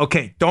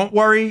 Okay, don't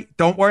worry.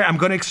 Don't worry. I'm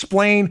going to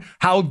explain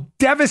how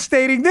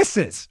devastating this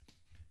is.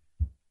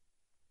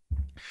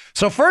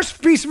 So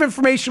first piece of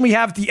information we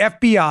have, the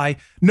FBI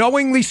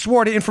knowingly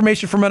swore to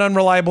information from an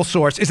unreliable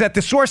source, is that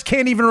the source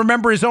can't even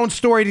remember his own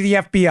story to the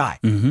FBI.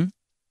 Mm-hmm.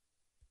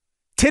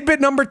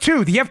 Tidbit number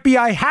 2, the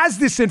FBI has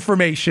this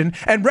information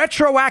and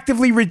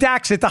retroactively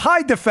redacts it to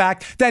hide the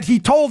fact that he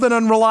told an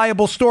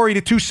unreliable story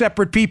to 2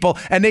 separate people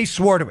and they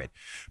swore to it.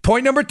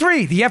 Point number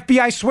 3, the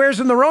FBI swears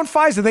in their own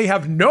FISA they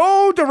have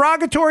no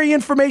derogatory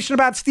information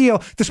about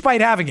Steele despite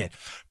having it.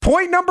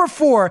 Point number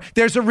 4,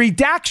 there's a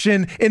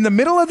redaction in the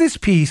middle of this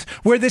piece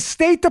where the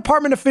State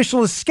Department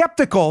official is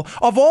skeptical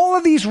of all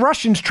of these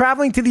Russians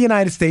traveling to the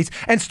United States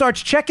and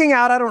starts checking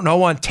out, I don't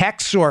know, on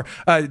texts or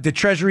the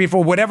Treasury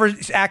or whatever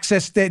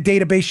access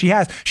database she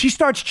has. She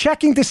starts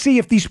checking to see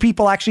if these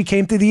people actually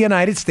came to the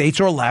United States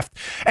or left,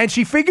 and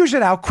she figures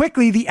it out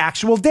quickly, the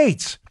actual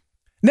dates.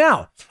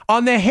 Now,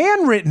 on the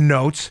handwritten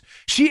notes,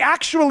 she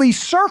actually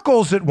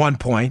circles at one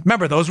point.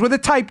 Remember, those were the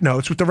type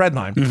notes with the red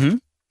line. Mm-hmm.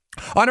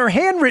 On her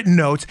handwritten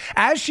notes,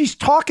 as she's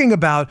talking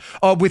about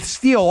with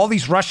Steele, all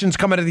these Russians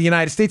coming to the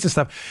United States and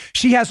stuff,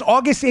 she has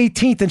August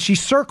 18th and she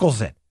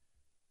circles it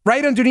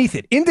right underneath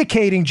it,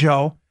 indicating,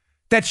 Joe,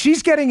 that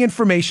she's getting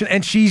information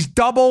and she's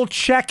double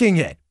checking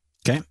it.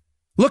 Okay.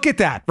 Look at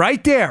that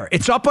right there.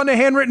 It's up on the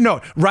handwritten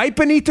note. Right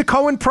beneath the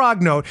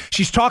Cohen-Prague note,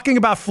 she's talking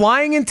about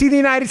flying into the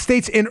United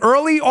States in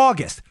early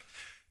August.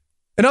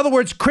 In other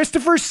words,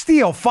 Christopher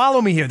Steele,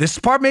 follow me here. This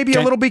part may be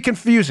a little bit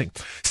confusing.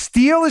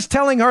 Steele is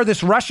telling her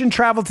this Russian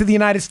traveled to the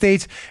United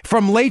States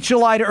from late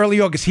July to early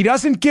August. He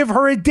doesn't give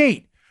her a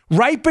date.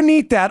 Right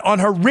beneath that, on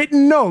her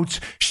written notes,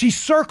 she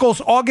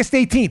circles August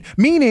 18th,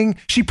 meaning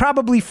she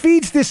probably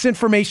feeds this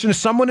information to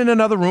someone in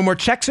another room or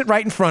checks it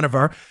right in front of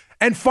her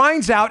and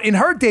finds out in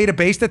her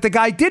database that the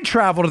guy did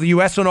travel to the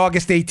U.S. on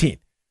August 18th.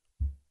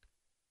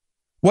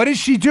 What is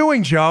she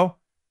doing, Joe?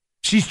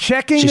 She's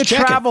checking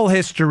travel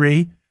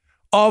history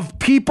of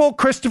people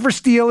Christopher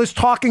Steele is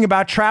talking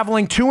about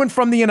traveling to and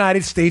from the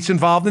United States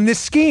involved in this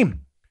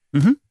scheme.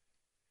 Mm-hmm.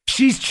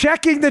 She's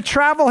checking the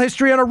travel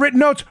history on her written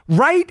notes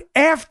right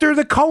after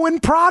the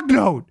Cohen-Prague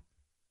note.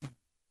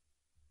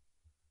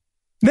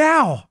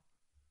 Now,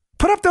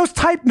 put up those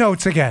type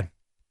notes again.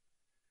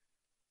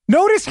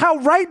 Notice how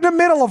right in the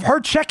middle of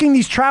her checking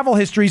these travel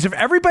histories of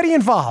everybody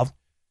involved,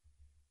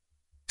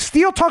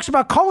 Steele talks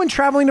about Cohen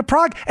traveling to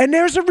Prague, and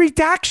there's a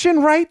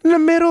redaction right in the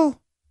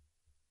middle.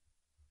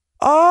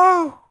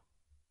 Oh,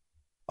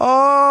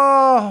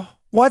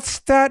 what's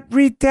that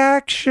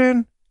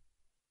redaction?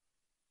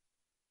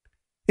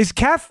 Is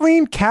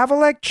Kathleen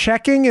Kavalek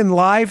checking in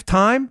live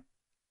time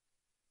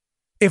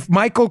if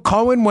Michael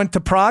Cohen went to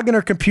Prague in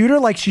her computer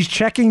like she's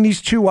checking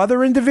these 2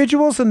 other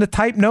individuals in the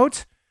type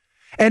notes?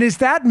 And is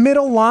that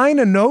middle line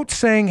a note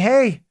saying,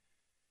 hey,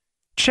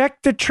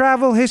 check the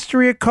travel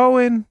history of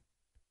Cohen.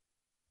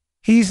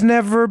 He's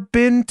never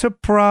been to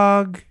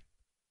Prague.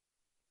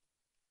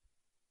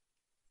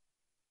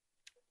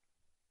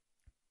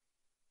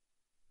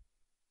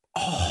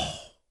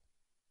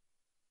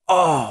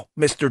 Oh,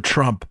 Mr.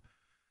 Trump,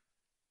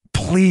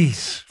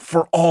 please,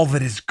 for all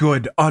that is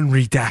good,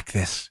 unredact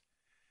this.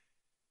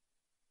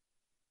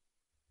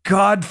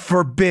 God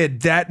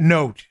forbid that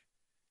note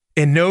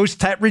in those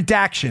type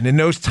redaction, in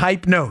those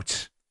type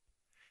notes,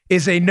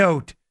 is a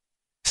note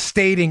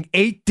stating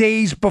 8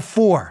 days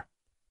before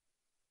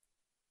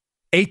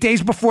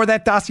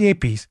that dossier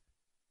piece,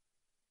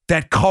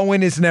 that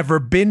Cohen has never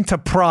been to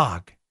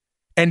Prague,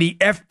 and the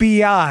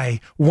FBI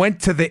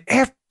went to the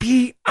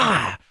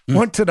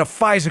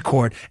FISA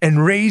court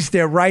and raised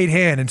their right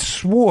hand and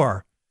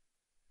swore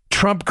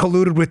Trump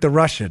colluded with the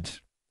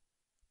Russians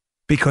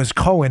because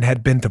Cohen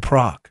had been to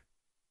Prague.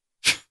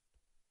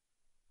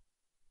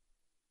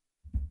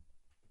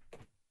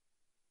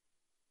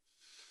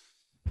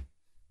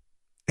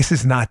 This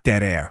is not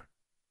dead air.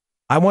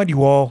 I want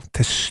you all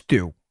to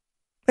stew.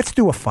 Let's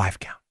do a 5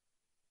 count.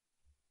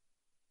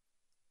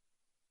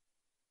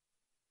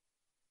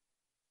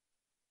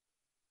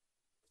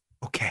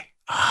 Okay.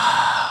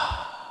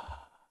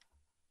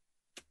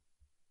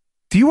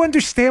 Do you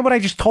understand what I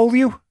just told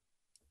you?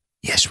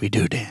 Yes, we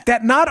do, Dan.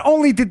 That not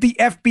only did the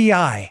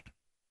FBI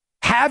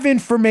have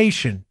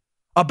information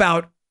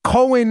about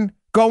Cohen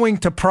going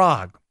to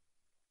Prague,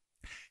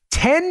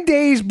 10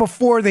 days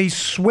before they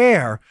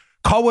swear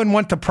Cohen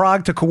went to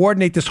Prague to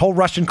coordinate this whole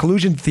Russian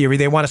collusion theory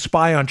they want to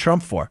spy on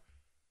Trump for.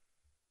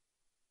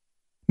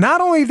 Not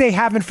only do they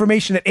have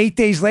information that 8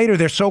 days later,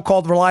 their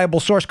so-called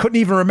reliable source couldn't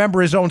even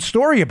remember his own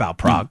story about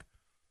Prague.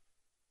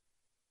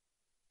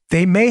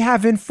 They may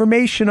have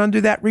information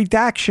under that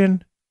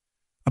redaction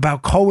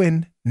about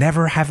Cohen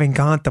never having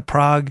gone to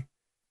Prague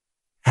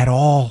at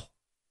all.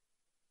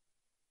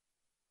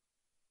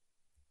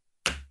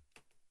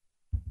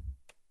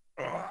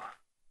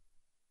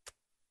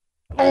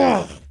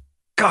 Oh,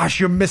 gosh,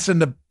 you're missing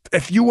the...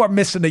 If you are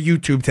missing the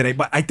YouTube today,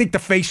 but I think the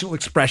facial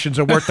expressions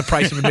are worth the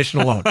price of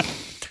admission alone.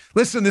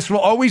 Listen, this will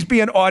always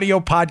be an audio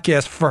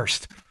podcast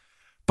first.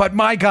 But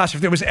my gosh,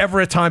 if there was ever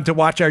a time to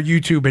watch our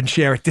YouTube and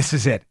share it, this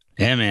is it.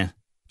 Yeah, man.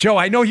 Joe,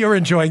 I know you're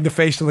enjoying the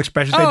facial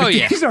expressions. Oh, but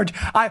yeah. These are,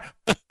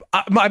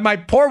 my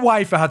poor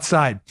wife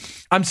outside.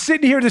 I'm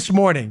sitting here this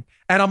morning,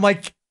 and I'm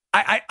like,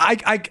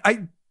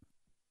 I'm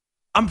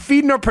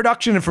feeding her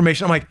production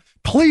information. I'm like,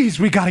 please,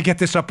 we got to get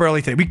this up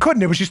early today. We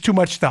couldn't. It was just too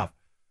much stuff.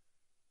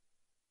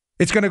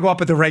 It's going to go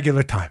up at the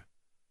regular time.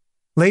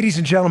 Ladies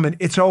and gentlemen,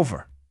 it's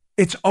over.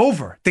 It's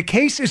over. The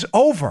case is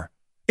over.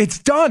 It's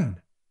done.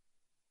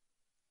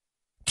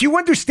 Do you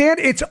understand?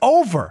 It's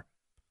over.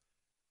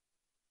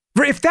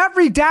 If that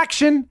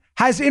redaction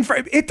has info,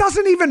 it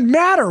doesn't even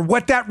matter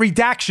what that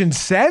redaction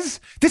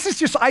says. This is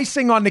just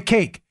icing on the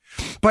cake.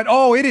 But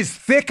it is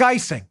thick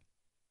icing.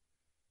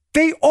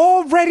 They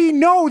already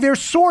know their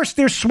source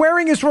they're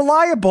swearing is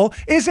reliable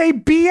is a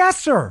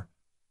BSer.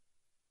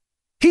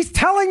 He's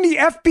telling the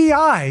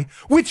FBI,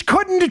 which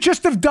couldn't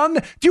just have done.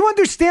 Do you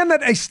understand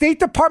that a State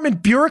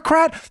Department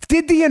bureaucrat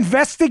did the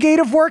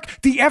investigative work?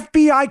 The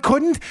FBI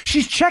couldn't.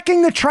 She's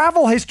checking the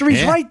travel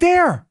histories right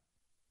there.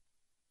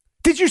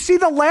 Did you see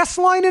the last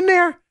line in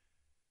there?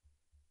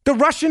 The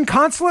Russian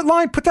consulate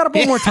line? Put that up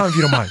one more time if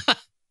you don't mind.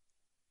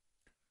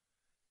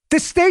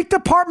 The State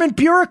Department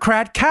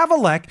bureaucrat,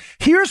 Kavalek,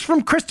 hears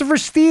from Christopher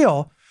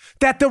Steele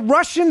that the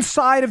Russian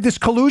side of this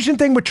collusion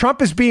thing with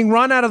Trump is being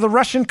run out of the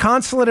Russian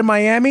consulate in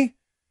Miami.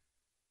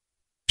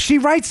 She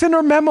writes in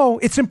her memo,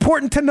 it's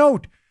important to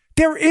note,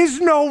 there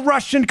is no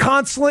Russian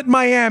consulate in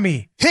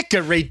Miami.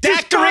 Hickory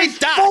This dickory guy's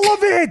dock. full of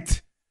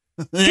it.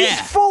 He's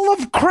Yeah. full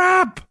of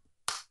crap.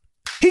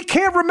 He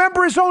can't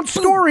remember his own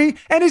story,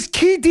 and his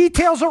key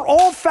details are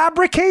all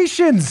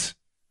fabrications.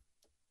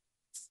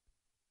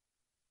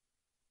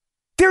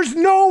 There's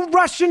no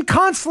Russian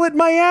consulate in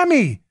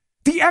Miami.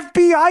 The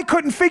FBI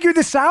couldn't figure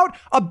this out.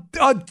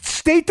 A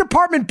State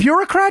Department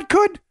bureaucrat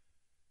could.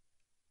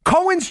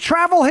 Cohen's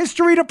travel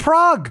history to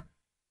Prague.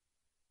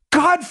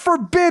 God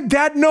forbid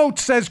that note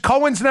says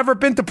Cohen's never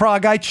been to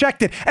Prague. I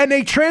checked it. And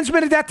they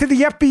transmitted that to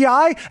the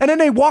FBI, and then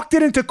they walked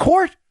it into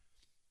court.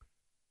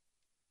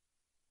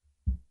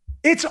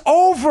 It's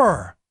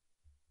over.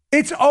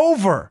 It's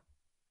over.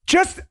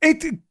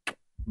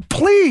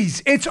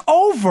 Please, it's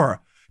over.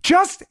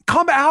 Just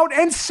come out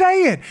and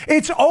say it.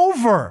 It's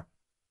over.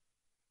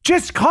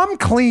 Just come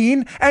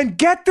clean and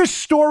get the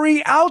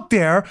story out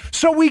there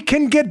so we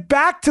can get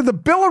back to the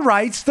Bill of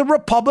Rights, the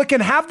Republic,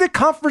 and have the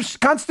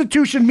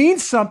Constitution mean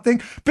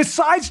something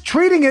besides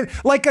treating it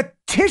like a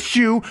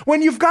tissue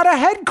when you've got a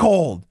head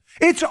cold.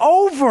 It's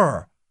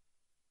over.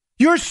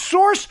 Your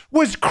source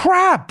was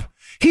crap.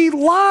 He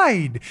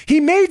lied. He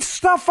made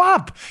stuff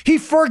up. He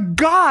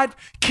forgot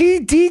key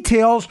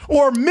details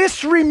or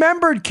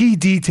misremembered key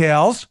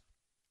details.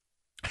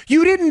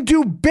 You didn't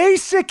do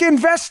basic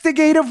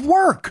investigative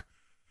work.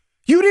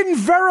 You didn't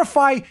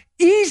verify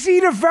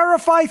easy to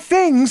verify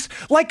things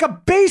like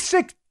a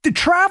basic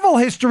travel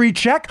history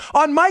check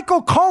on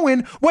Michael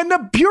Cohen when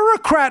the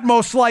bureaucrat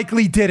most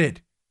likely did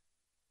it.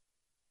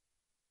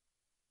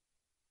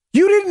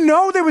 You didn't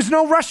know there was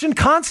no Russian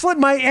consulate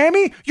in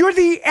Miami? You're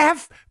the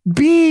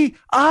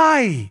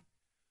FBI.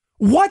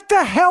 What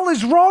the hell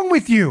is wrong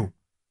with you?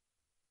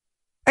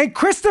 And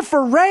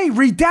Christopher Wray,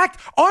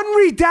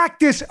 unredact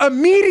this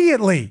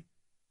immediately.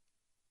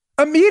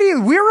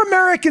 Immediately. We're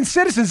American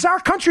citizens. It's our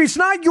country. It's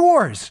not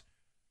yours.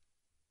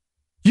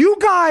 You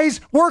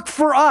guys work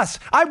for us.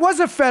 I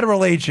was a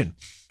federal agent.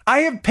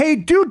 I have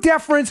paid due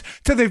deference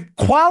to the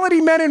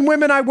quality men and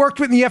women I worked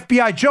with in the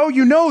FBI. Joe,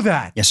 you know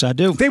that. Yes, I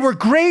do. They were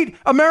great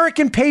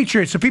American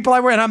patriots, the people I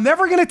were, and I'm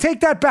never going to take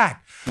that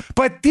back.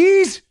 But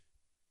these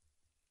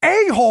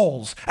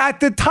a-holes at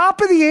the top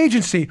of the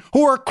agency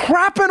who are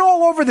crapping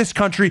all over this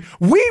country,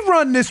 we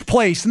run this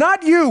place,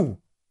 not you.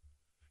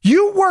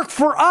 You work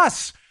for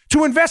us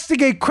to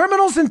investigate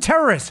criminals and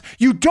terrorists.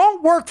 You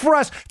don't work for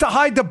us to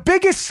hide the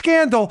biggest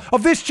scandal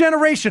of this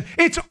generation.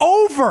 It's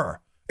over.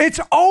 It's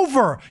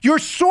over. Your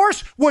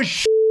source was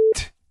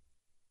shit.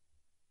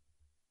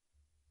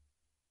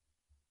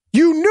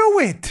 You knew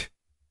it.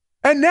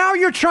 And now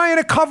you're trying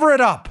to cover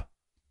it up.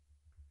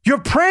 You're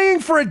praying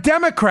for a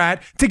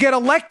Democrat to get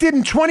elected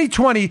in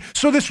 2020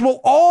 so this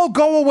will all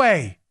go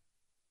away.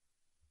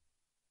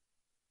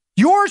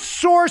 Your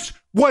source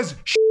was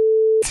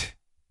shit.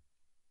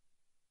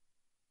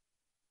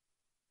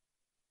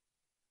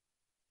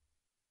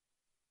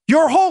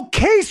 Your whole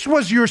case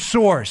was your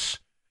source.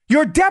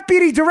 Your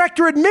deputy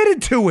director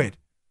admitted to it.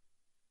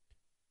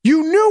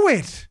 You knew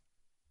it.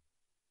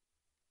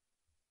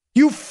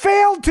 You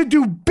failed to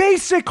do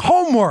basic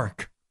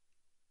homework.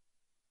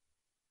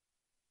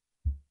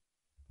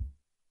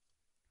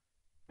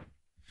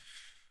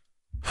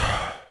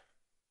 It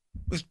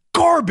was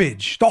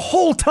garbage the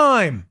whole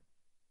time.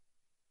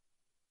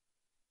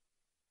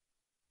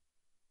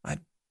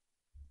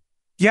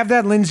 You have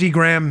that Lindsey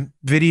Graham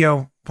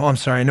video? Oh, I'm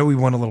sorry. I know we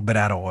went a little bit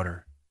out of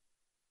order.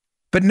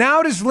 But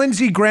now does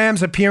Lindsey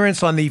Graham's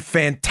appearance on the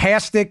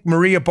fantastic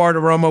Maria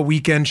Bartiromo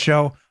weekend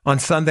show on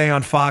Sunday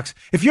on Fox.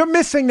 If you're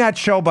missing that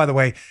show, by the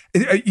way,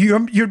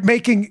 you're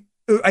making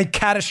a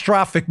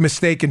catastrophic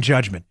mistake in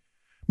judgment.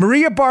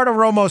 Maria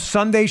Bartiromo's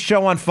Sunday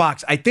show on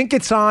Fox. I think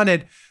it's on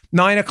at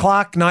 9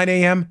 o'clock, 9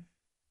 a.m.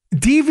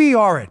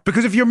 DVR it,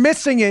 because if you're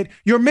missing it,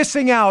 you're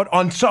missing out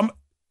on some.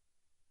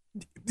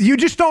 You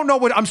just don't know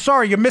what. I'm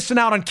sorry, you're missing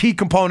out on key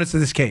components of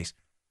this case.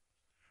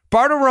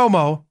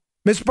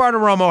 Miss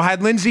Bartiromo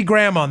had Lindsey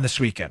Graham on this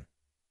weekend.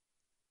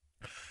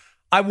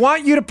 I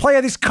want you to play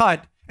this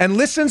cut and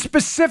listen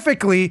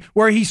specifically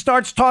where he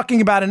starts talking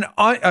about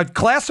a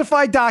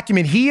classified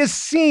document. He's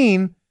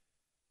seen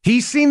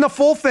the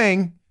full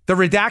thing. The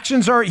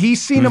redactions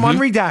he's seen them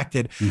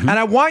unredacted. And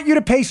I want you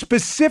to pay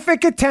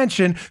specific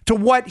attention to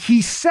what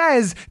he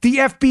says the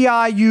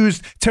FBI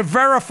used to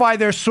verify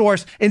their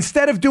source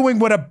instead of doing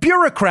what a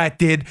bureaucrat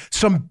did,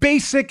 some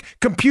basic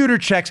computer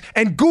checks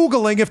and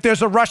Googling if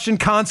there's a Russian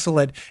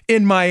consulate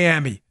in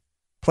Miami.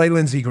 Play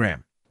Lindsey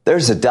Graham.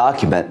 There's a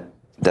document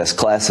that's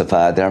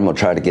classified that I'm going to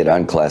try to get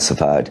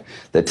unclassified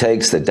that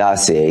takes the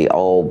dossier,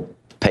 all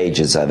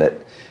pages of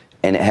it,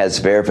 and it has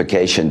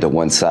verification to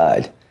one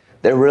side.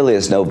 There really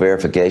is no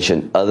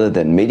verification other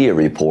than media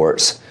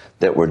reports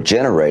that were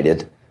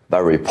generated by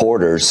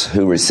reporters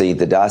who received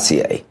the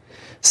dossier.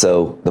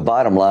 So the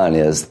bottom line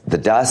is the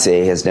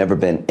dossier has never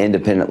been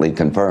independently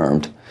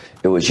confirmed.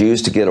 It was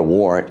used to get a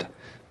warrant.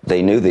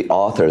 They knew the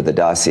author of the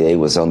dossier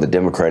was on the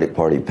Democratic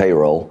Party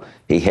payroll.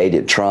 He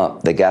hated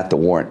Trump. They got the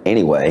warrant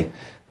anyway.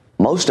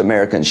 Most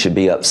Americans should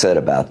be upset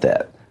about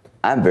that.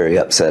 I'm very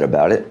upset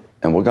about it,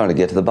 and we're going to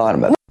get to the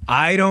bottom of it.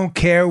 I don't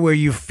care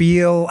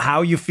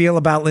how you feel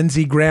about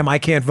Lindsey Graham. I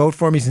can't vote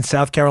for him. He's in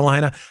South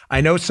Carolina.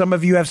 I know some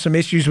of you have some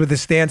issues with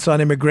his stance on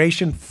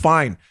immigration.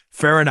 Fine.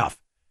 Fair enough.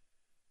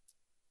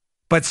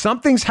 But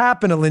something's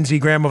happened to Lindsey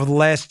Graham over the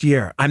last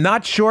year. I'm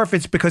not sure if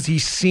it's because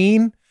he's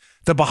seen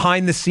the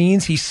behind the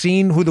scenes. He's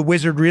seen who the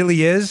wizard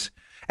really is,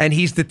 and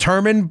he's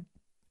determined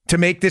to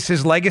make this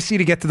his legacy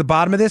to get to the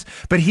bottom of this.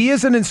 But he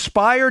is an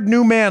inspired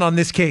new man on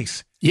this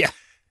case. Yeah.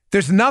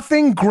 There's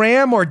nothing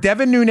Graham or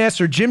Devin Nunes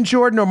or Jim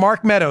Jordan or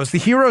Mark Meadows, the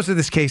heroes of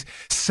this case,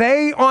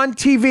 say on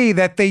TV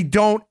that they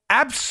don't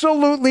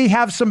absolutely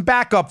have some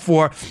backup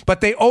for,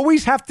 but they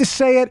always have to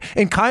say it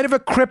in kind of a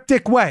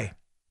cryptic way.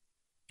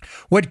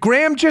 What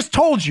Graham just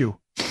told you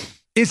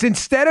is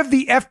instead of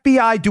the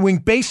FBI doing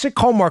basic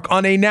homework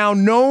on a now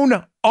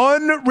known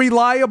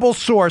unreliable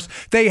source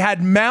they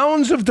had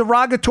mounds of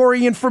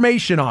derogatory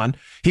information on.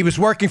 He was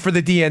working for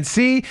the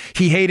DNC.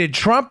 He hated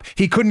Trump.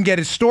 He couldn't get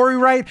his story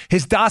right.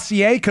 His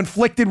dossier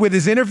conflicted with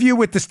his interview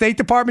with the State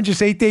Department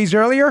just 8 days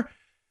earlier.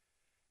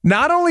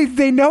 Not only did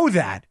they know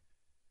that,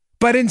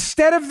 but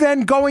instead of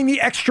then going the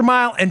extra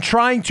mile and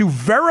trying to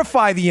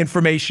verify the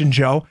information,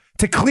 Joe,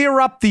 to clear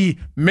up the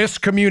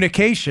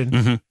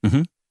miscommunication,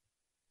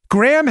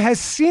 Graham has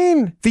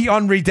seen the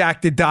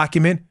unredacted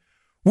document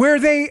where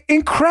they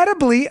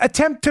incredibly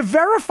attempt to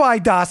verify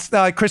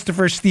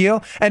Christopher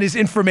Steele and his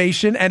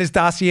information and his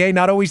dossier,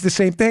 not always the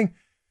same thing,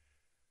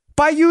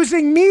 by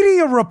using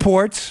media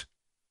reports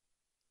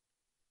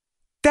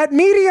that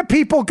media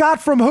people got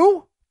from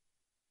who?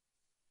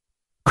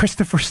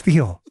 Christopher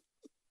Steele.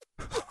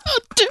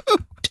 Oh,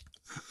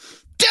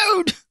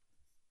 dude.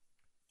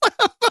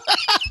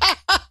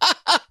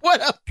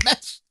 What a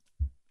mess.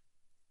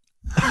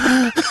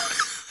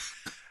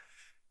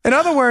 In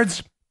other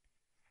words,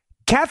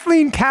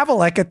 Kathleen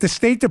Kavalek at the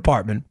State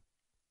Department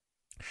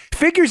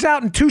figures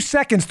out in 2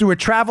 seconds through a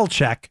travel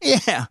check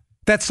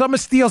that some of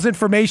Steele's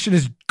information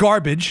is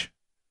garbage.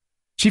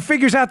 She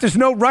figures out there's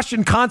no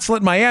Russian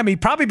consulate in Miami,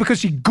 probably because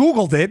she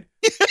Googled it.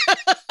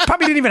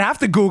 Probably didn't even have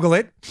to Google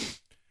it.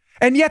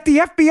 And yet the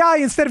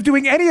FBI, instead of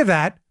doing any of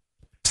that,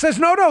 says,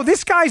 no,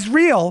 this guy's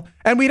real,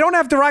 and we don't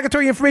have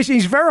derogatory information.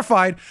 He's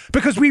verified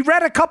because we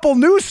read a couple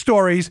news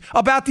stories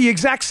about the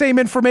exact same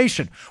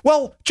information.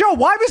 Well, Joe,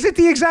 why was it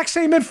the exact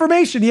same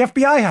information the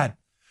FBI had?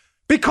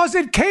 Because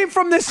it came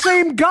from the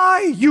same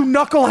guy, you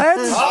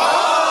knuckleheads.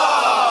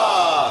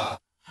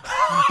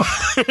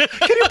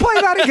 Can you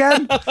play that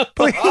again,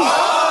 please?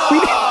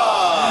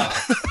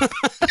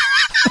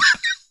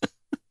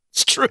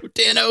 It's true,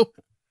 Dano.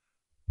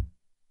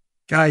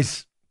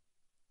 Guys,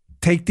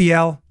 take the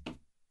L.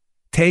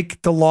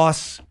 Take the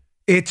loss.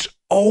 It's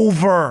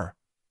over.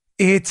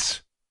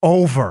 It's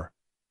over.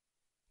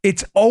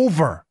 It's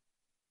over.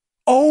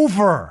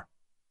 Over.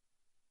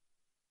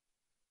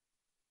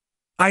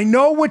 I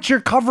know what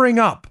you're covering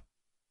up.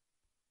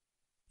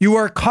 You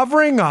are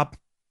covering up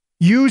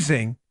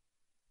using,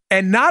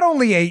 and not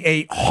only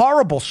a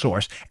horrible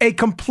source, a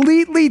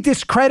completely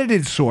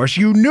discredited source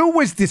you knew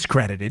was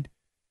discredited.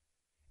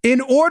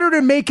 In order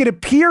to make it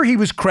appear he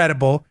was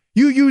credible,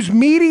 you use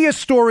media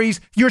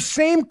stories your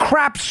same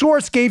crap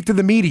source gave to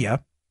the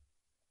media.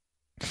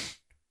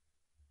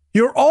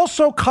 You're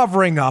also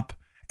covering up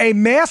a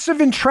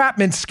massive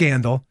entrapment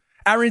scandal,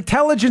 our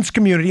intelligence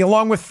community,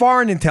 along with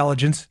foreign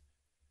intelligence,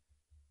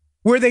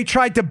 where they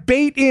tried to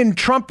bait in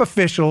Trump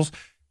officials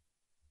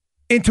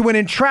into an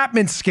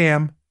entrapment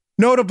scam,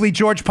 notably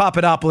George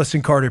Papadopoulos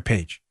and Carter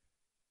Page,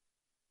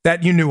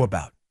 that you knew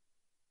about.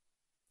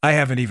 I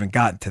haven't even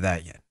gotten to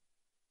that yet.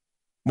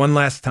 One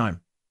last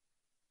time.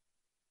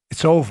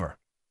 It's over.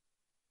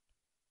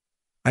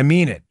 I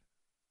mean it.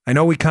 I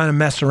know we kind of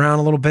mess around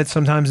a little bit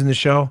sometimes in the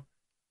show.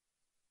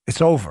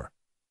 It's over.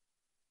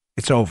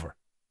 It's over.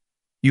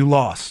 You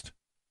lost.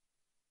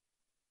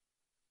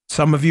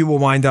 Some of you will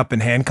wind up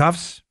in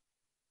handcuffs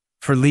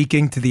for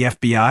leaking to the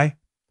FBI.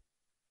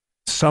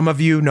 Some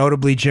of you,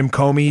 notably Jim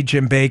Comey,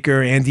 Jim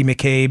Baker, Andy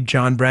McCabe,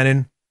 John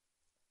Brennan.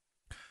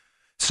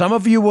 Some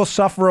of you will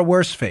suffer a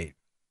worse fate.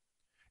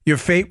 Your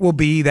fate will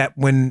be that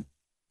when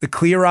the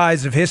clear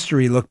eyes of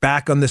history look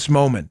back on this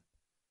moment,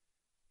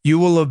 you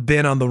will have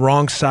been on the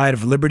wrong side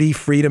of liberty,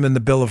 freedom, and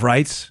the Bill of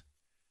Rights.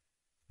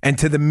 And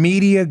to the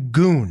media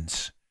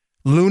goons,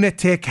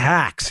 lunatic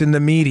hacks in the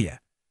media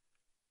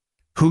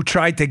who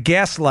tried to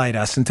gaslight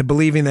us into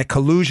believing that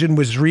collusion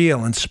was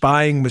real and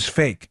spying was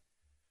fake,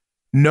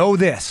 know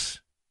this.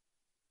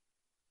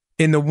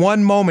 In the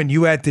one moment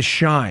you had to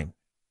shine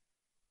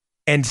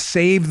and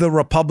save the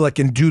republic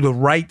and do the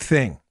right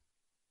thing,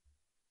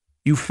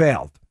 you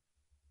failed.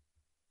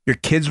 Your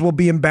kids will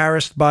be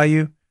embarrassed by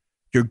you.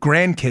 Your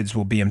grandkids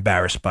will be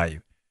embarrassed by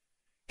you.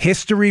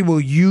 History will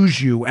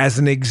use you as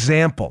an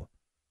example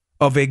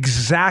of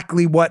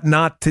exactly what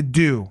not to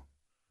do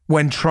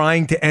when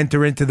trying to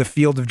enter into the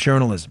field of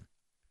journalism.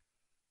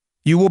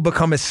 You will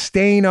become a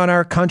stain on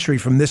our country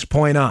from this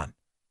point on.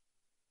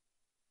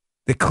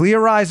 The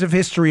clear eyes of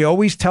history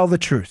always tell the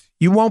truth.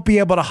 You won't be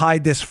able to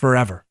hide this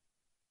forever.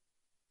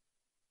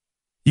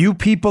 You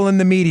people in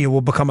the media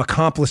will become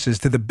accomplices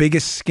to the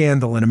biggest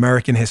scandal in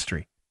American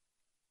history.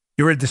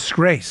 You're a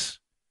disgrace.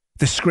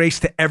 Disgrace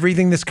to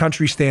everything this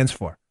country stands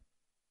for.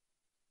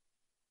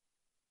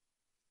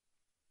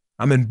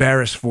 I'm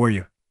embarrassed for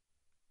you.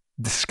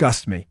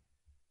 Disgust me.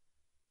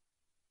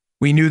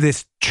 We knew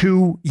this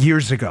 2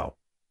 years ago.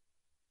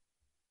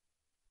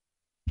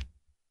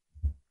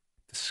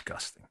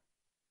 Disgusting.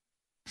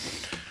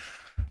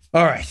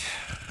 All right.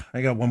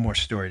 I got one more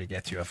story to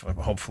get to.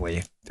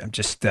 Hopefully, I'm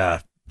just,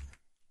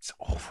 it's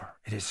over.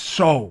 It is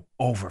so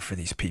over for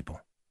these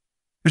people.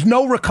 There's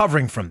no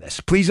recovering from this.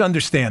 Please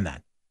understand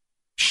that.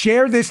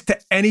 Share this to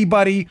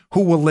anybody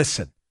who will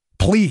listen.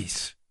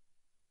 Please.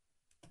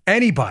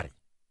 Anybody.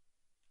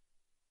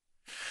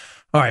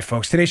 All right,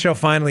 folks. Today's show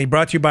finally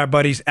brought to you by our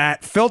buddies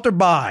at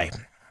FilterBuy.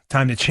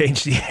 Time to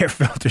change the air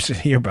filters in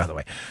here, by the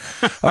way.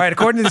 All right,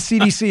 according to the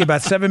CDC,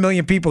 about 7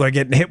 million people are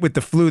getting hit with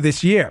the flu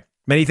this year.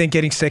 Many think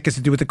getting sick has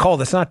to do with the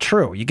cold. That's not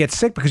true. You get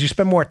sick because you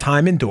spend more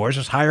time indoors.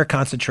 There's higher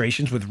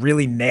concentrations with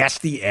really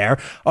nasty air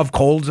of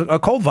cold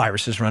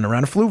viruses running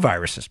around, flu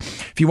viruses.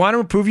 If you want to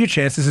improve your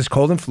chances this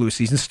cold and flu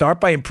season,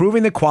 start by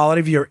improving the quality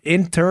of your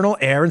internal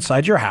air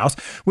inside your house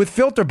with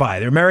FilterBuy.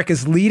 They're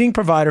America's leading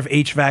provider of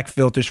HVAC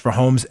filters for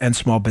homes and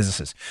small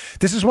businesses.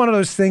 This is one of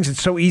those things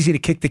that's so easy to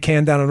kick the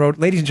can down the road.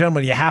 Ladies and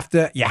gentlemen, you have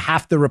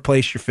to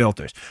replace your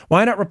filters.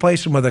 Why not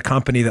replace them with a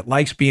company that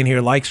likes being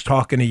here, likes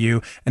talking to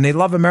you, and they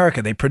love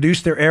America? They produce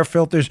their air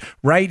filters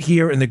right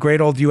here in the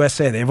great old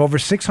USA. They have over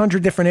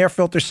 600 different air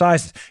filter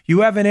sizes.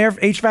 You have an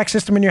HVAC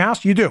system in your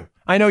house? You do.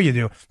 I know you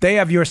do. They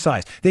have your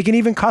size. They can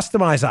even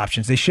customize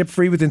options. They ship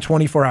free within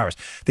 24 hours.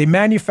 They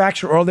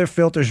manufacture all their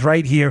filters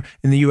right here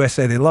in the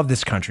USA. They love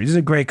this country. This is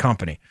a great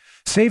company.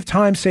 Save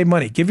time, save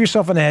money. Give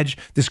yourself an edge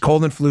this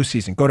cold and flu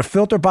season. Go to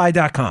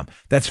filterbuy.com.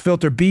 That's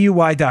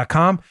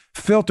filterbuy.com.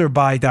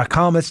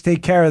 Filterbuy.com. Let's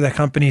take care of the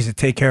companies that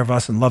take care of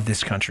us and love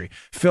this country.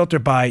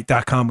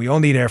 Filterbuy.com. We all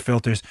need air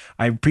filters.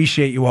 I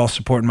appreciate you all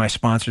supporting my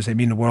sponsors. They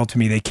mean the world to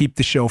me. They keep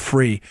the show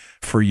free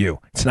for you.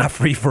 It's not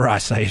free for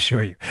us, I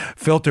assure you.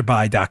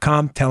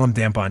 Filterbuy.com. Tell them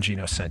Dan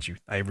Bongino sent you.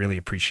 I really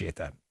appreciate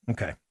that.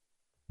 Okay.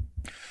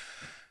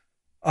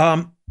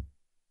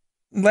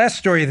 Last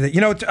story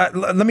that,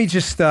 let me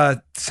just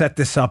set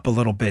this up a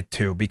little bit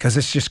too, because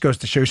this just goes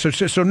to show.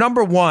 So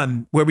number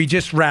one, where we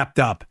just wrapped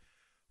up,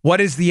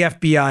 what is the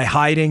FBI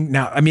hiding?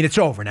 Now, I mean, it's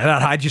over now.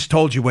 I just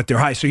told you what they're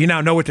hiding. So you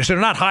now know what so they're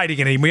not hiding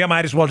it anymore. We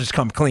might as well just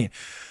come clean.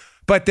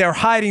 But they're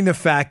hiding the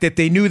fact that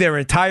they knew their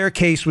entire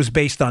case was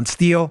based on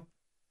Steele.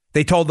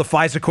 They told the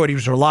FISA court he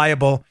was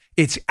reliable.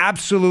 It's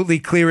absolutely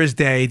clear as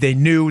day. They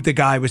knew the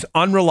guy was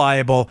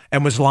unreliable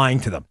and was lying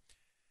to them.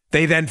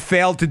 They then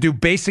failed to do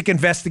basic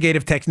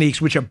investigative techniques,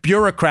 which a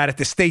bureaucrat at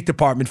the State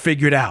Department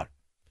figured out.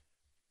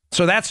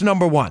 So that's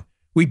number one.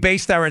 We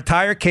based our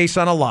entire case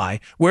on a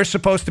lie. We're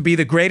supposed to be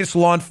the greatest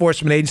law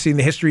enforcement agency in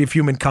the history of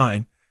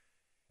humankind.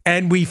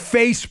 And we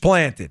face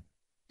planted.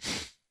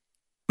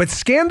 But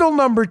scandal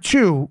number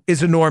two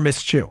is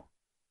enormous too.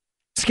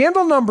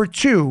 Scandal number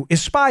two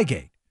is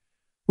Spygate,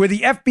 where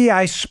the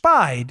FBI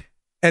spied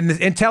and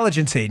the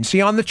intelligence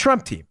agency on the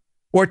Trump team,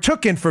 or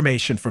took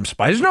information from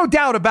spies. There's no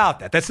doubt about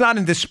that. That's not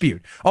in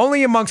dispute.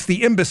 Only amongst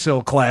the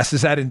imbecile class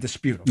is that in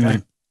dispute. Okay?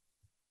 Right.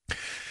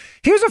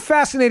 Here's a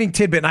fascinating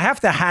tidbit, and I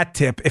have to hat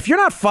tip. If you're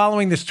not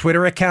following this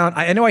Twitter account,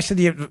 I know I said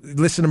you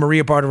listen to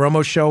Maria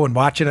Bartiromo's show and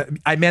watch it.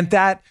 I meant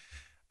that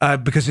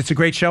because it's a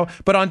great show.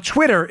 But on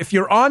Twitter, if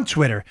you're on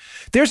Twitter,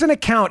 there's an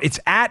account. It's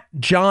at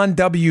John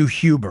W.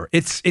 Huber.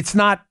 It's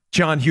not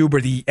John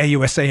Huber, the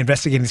AUSA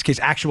investigating this case,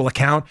 actual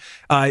account.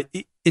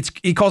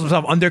 He calls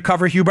himself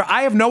Undercover Huber.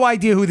 I have no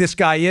idea who this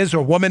guy is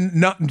or woman.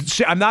 No,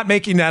 I'm not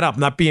making that up. I'm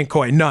not being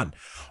coy. None.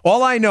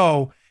 All I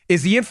know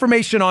is the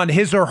information on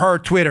his or her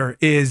Twitter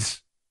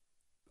is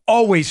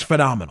Always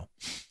phenomenal.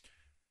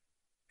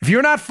 If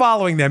you're not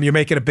following them, you're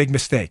making a big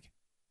mistake.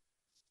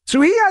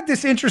 So he had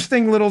this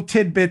interesting little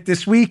tidbit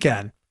this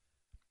weekend.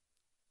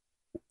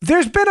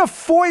 There's been a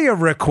FOIA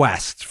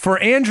request for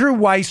Andrew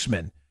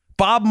Weissman,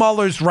 Bob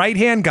Mueller's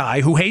right-hand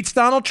guy who hates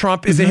Donald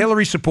Trump, is a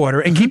Hillary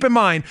supporter, and keep in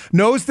mind,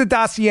 knows the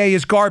dossier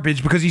is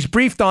garbage because he's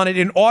briefed on it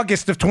in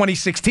August of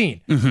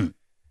 2016.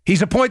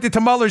 He's appointed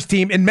to Mueller's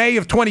team in May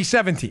of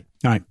 2017.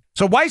 All right.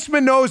 So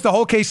Weissman knows the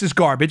whole case is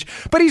garbage,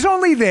 but he's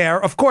only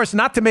there, of course,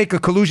 not to make a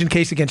collusion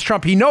case against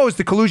Trump. He knows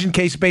the collusion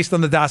case based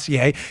on the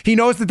dossier. He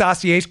knows the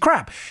dossier is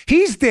crap.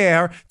 He's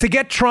there to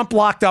get Trump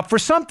locked up for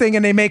something,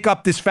 and they make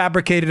up this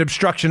fabricated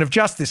obstruction of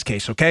justice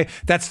case, okay?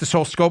 That's this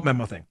whole scope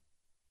memo thing.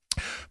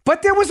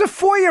 But there was a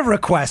FOIA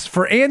request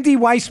for Andy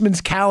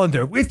Weissman's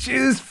calendar, which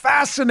is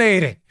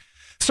fascinating.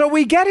 So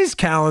we get his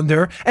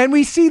calendar, and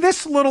we see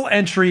this little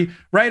entry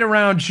right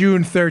around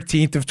June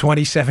 13th of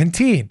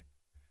 2017.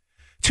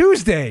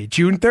 Tuesday,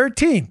 June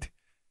 13th,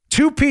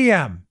 2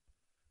 p.m.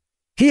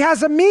 He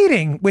has a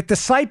meeting with the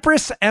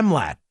Cyprus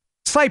MLAT.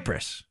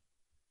 Cyprus.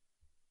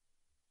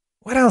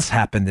 What else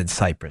happened in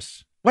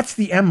Cyprus? What's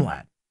the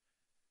MLAT?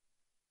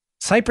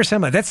 Cyprus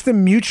MLAT. That's the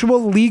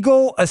Mutual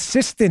Legal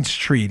Assistance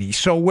Treaty.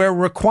 So we're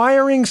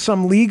requiring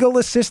some legal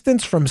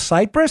assistance from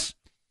Cyprus?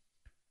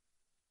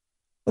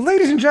 Well,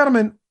 ladies and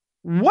gentlemen,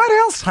 what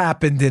else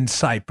happened in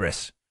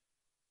Cyprus?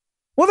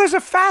 Well, there's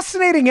a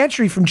fascinating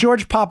entry from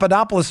George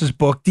Papadopoulos'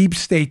 book, Deep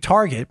State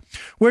Target,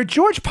 where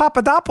George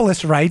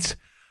Papadopoulos writes,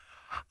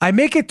 I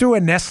make it through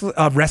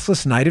a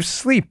restless night of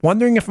sleep,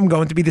 wondering if I'm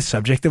going to be the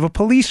subject of a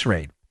police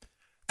raid.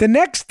 The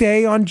next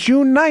day, on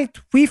June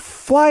 9th, we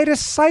fly to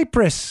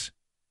Cyprus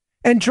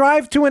and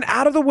drive to an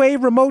out-of-the-way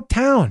remote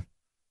town.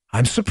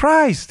 I'm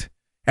surprised.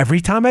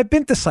 Every time I've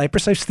been to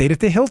Cyprus, I've stayed at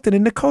the Hilton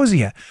in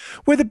Nicosia,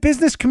 where the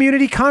business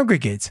community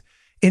congregates.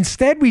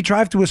 Instead, we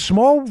drive to a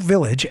small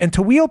village, and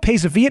Tawil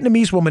pays a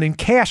Vietnamese woman in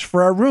cash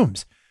for our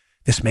rooms.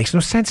 This makes no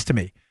sense to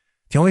me.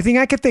 The only thing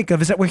I can think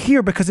of is that we're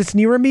here because it's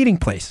near a meeting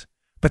place.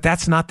 But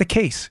that's not the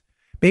case.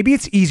 Maybe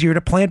it's easier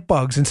to plant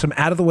bugs in some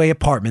out-of-the-way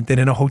apartment than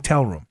in a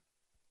hotel room.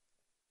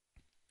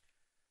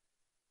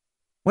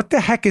 What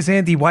the heck is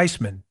Andy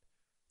Weissman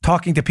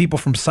talking to people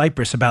from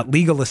Cyprus about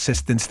legal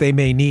assistance they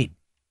may need?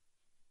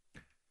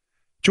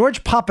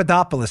 George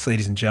Papadopoulos,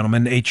 ladies and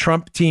gentlemen, a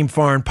Trump team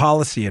foreign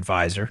policy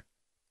advisor,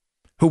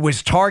 who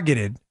was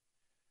targeted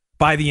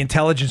by the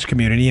intelligence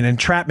community, an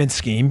entrapment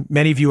scheme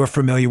many of you are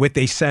familiar with.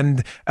 They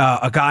send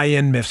a guy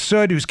in,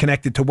 Mifsud, who's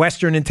connected to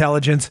Western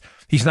intelligence.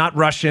 He's not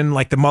Russian,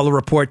 like the Mueller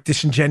report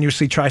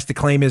disingenuously tries to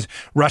claim his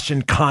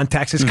Russian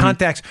contacts. His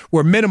contacts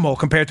were minimal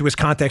compared to his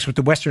contacts with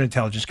the Western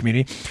intelligence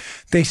community.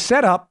 They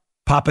set up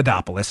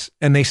Papadopoulos,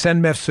 and they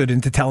send Mifsud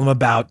in to tell him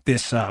about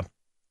this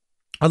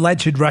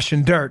alleged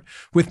Russian dirt,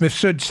 with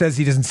Mifsud says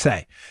he doesn't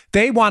say.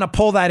 They want to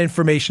pull that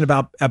information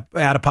out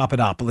of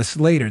Papadopoulos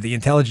later, the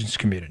intelligence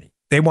community.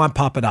 They want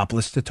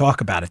Papadopoulos to talk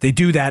about it. They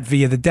do that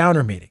via the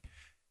Downer meeting.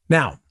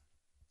 Now,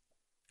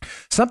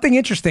 something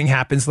interesting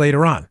happens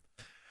later on.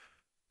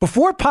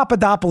 Before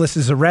Papadopoulos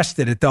is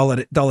arrested at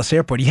Dulles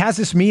Airport, he has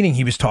this meeting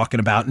he was talking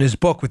about in his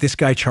book with this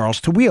guy, Charles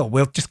Tawil.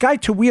 Well, this guy,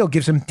 Tawil,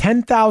 gives him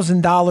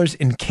 $10,000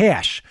 in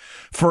cash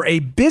for a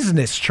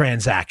business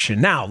transaction.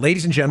 Now,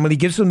 ladies and gentlemen, he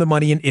gives him the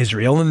money in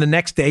Israel, and the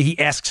next day he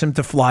asks him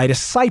to fly to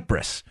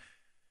Cyprus,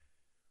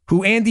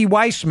 who Andy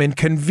Weissman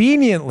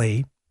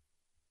conveniently...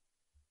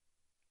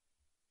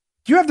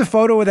 Do you have the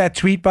photo of that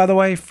tweet, by the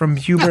way, from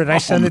Huber? Did I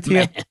send it to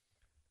you?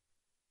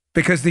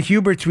 Because the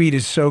Huber tweet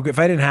is so good. If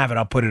I didn't have it,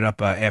 I'll put it up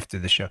after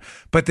the show.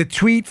 But the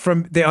tweet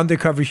from the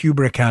Undercover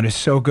Huber account is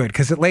so good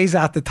because it lays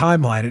out the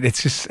timeline, and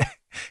it's just,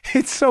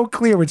 it's so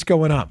clear what's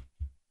going on.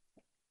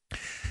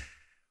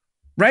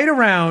 Right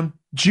around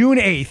June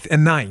 8th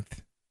and 9th,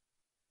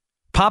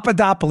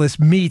 Papadopoulos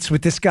meets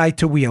with this guy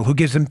Tawil, who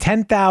gives him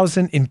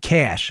 $10,000 in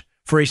cash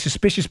for a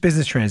suspicious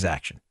business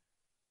transaction.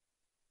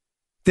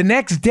 The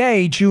next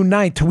day, June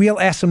 9th,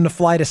 Tawil asks him to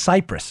fly to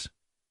Cyprus.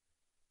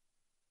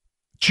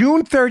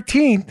 June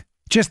 13th,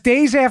 just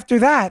days after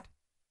that,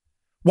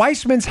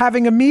 Weissman's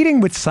having a meeting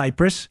with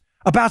Cyprus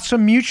about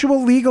some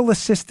mutual legal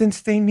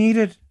assistance they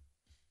needed.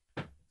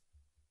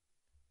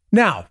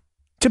 Now,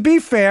 to be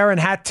fair,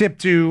 and hat tip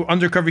to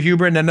Undercover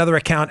Huber and another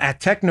account at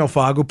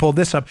Technofog who pulled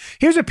this up,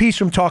 here's a piece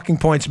from Talking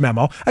Points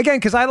memo. Again,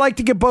 because I like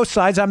to get both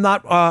sides. I'm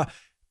not,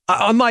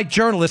 unlike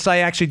journalists, I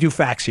actually do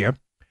facts here.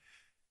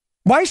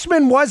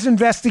 Weissman was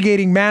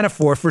investigating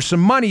Manafort for some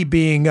money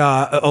being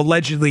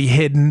allegedly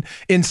hidden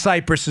in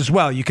Cyprus as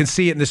well. You can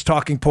see it in this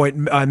Talking Point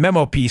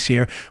memo piece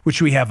here, which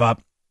we have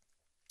up,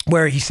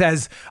 where he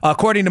says,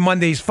 according to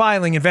Monday's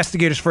filing,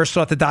 investigators first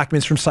sought the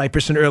documents from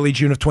Cyprus in early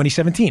June of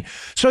 2017.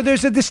 So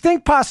there's a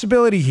distinct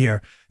possibility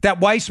here that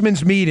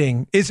Weissman's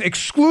meeting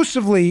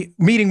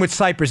with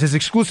Cyprus is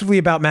exclusively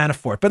about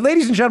Manafort. But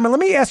ladies and gentlemen, let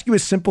me ask you a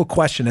simple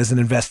question as an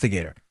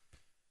investigator.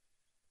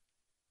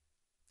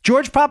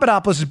 George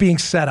Papadopoulos is being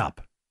set up.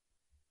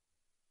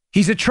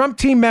 He's a Trump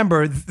team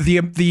member.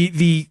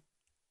 The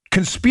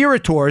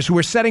conspirators who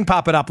are setting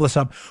Papadopoulos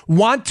up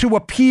want to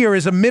appear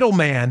as a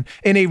middleman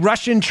in a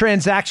Russian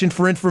transaction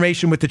for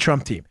information with the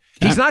Trump team.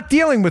 He's not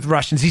dealing with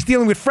Russians. He's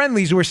dealing with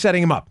friendlies who are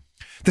setting him up.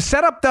 The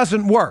setup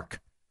doesn't work.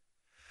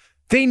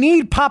 They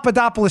need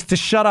Papadopoulos to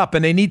shut up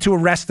and they need to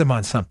arrest him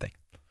on something.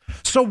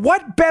 So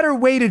what better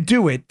way to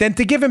do it than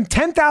to give him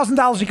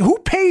 $10,000? Who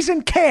pays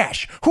in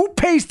cash? Who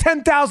pays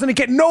 $10,000 to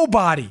get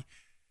nobody?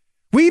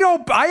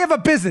 I have a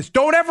business.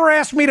 Don't ever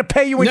ask me to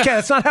pay you in cash.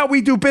 That's not how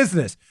we do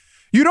business.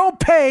 You don't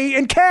pay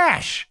in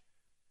cash.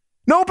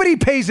 Nobody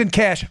pays in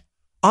cash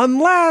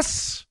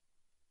unless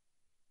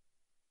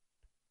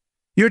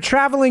you're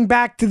traveling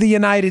back to the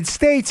United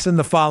States in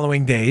the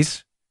following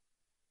days.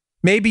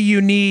 Maybe you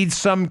need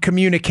some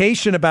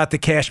communication about the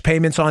cash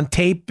payments on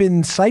tape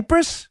in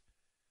Cyprus,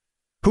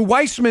 who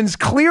Weissman's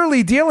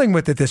clearly dealing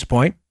with at this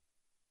point.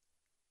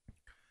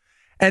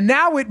 And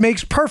now it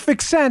makes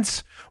perfect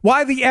sense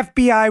why the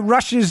FBI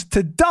rushes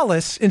to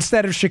Dulles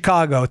instead of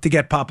Chicago to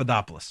get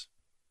Papadopoulos.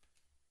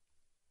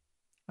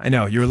 I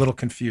know, you're a little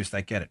confused.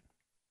 I get it.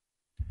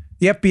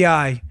 The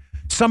FBI,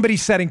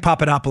 somebody's setting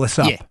Papadopoulos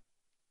up. Yeah.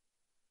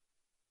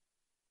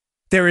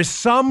 There is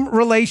some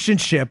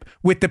relationship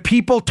with the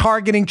people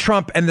targeting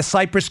Trump and the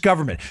Cyprus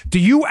government. Do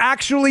you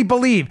actually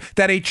believe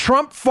that a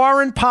Trump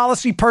foreign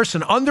policy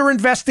person under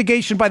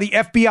investigation by the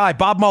FBI,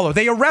 Bob Mueller,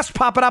 they arrest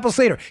Papadopoulos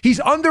later, he's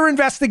under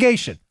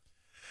investigation,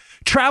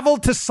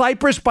 traveled to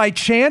Cyprus by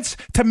chance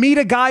to meet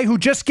a guy who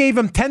just gave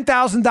him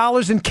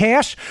 $10,000 in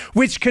cash,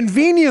 which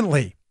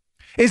conveniently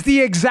is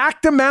the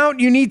exact amount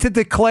you need to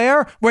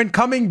declare when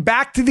coming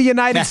back to the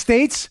United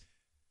States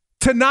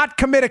to not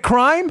commit a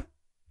crime?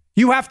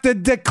 You have to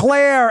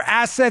declare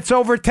assets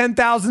over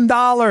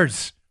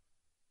 $10,000.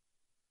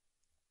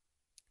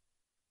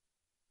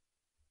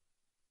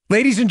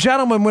 Ladies and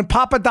gentlemen, when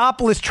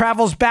Papadopoulos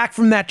travels back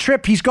from that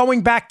trip, he's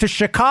going back to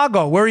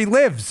Chicago, where he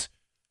lives.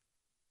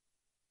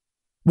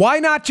 Why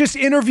not just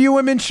interview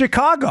him in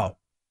Chicago?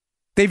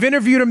 They've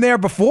interviewed him there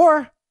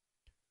before.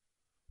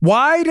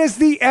 Why does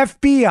the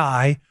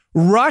FBI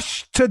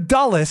rush to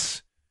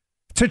Dulles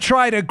to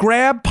try to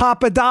grab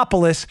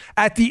Papadopoulos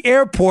at the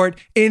airport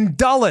in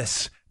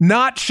Dulles,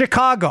 not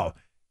Chicago?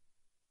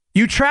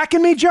 You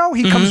tracking me, Joe?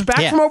 He comes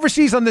back from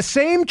overseas on the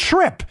same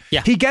trip.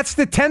 Yeah. He gets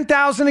the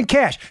 $10,000 in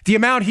cash, the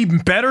amount he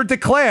better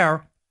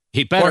declare,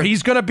 or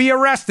he's going to be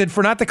arrested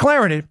for not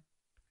declaring it.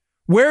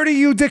 Where do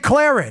you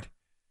declare it?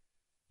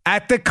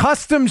 At the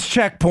customs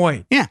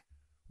checkpoint. Yeah.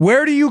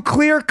 Where do you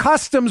clear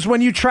customs when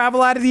you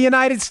travel out of the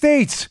United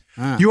States?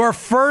 Your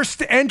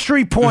first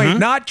entry point,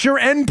 not your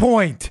end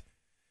point.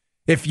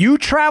 If you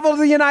travel to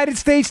the United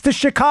States to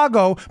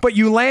Chicago, but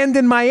you land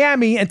in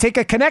Miami and take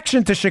a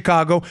connection to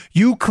Chicago,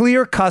 you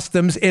clear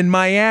customs in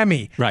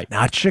Miami, right?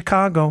 Not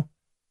Chicago.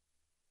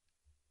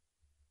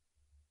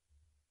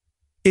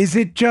 Is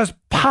it just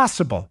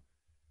possible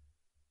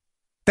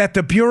that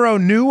the Bureau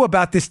knew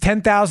about this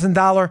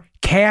 $10,000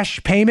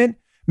 cash payment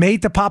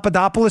made to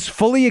Papadopoulos,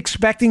 fully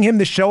expecting him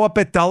to show up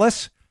at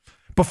Dulles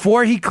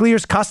before he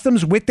clears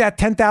customs with that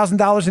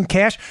 $10,000 in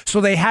cash, so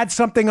they had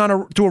something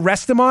to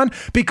arrest him on,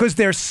 because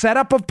their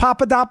setup of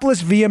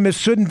Papadopoulos via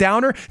Mifsud and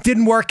Downer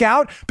didn't work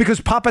out, because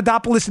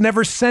Papadopoulos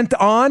never sent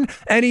on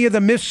any of the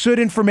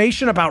Mifsud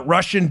information about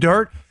Russian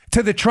dirt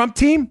to the Trump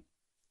team?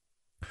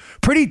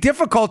 Pretty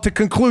difficult to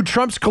conclude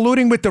Trump's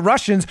colluding with the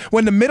Russians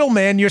when the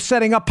middleman you're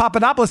setting up,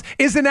 Papadopoulos,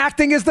 isn't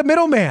acting as the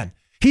middleman.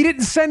 He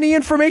didn't send the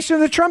information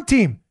to the Trump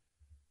team.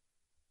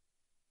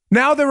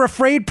 Now they're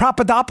afraid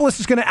Papadopoulos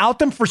is going to out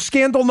them for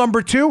scandal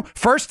number 2.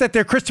 First, that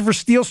their Christopher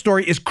Steele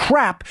story is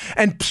crap.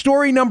 And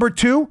story number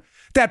 2,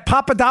 that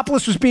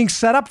Papadopoulos was being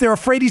set up. They're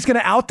afraid he's going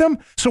to out them.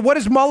 So what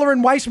does Mueller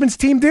and Weissman's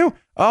team do?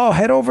 Oh,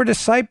 head over to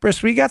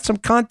Cyprus. We got some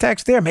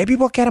contacts there. Maybe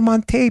we'll get him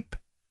on tape.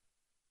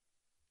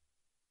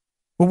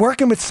 We're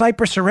working with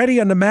Cyprus already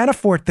on the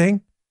Manafort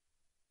thing.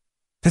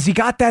 Does he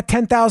got that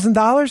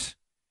 $10,000?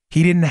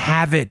 He didn't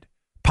have it.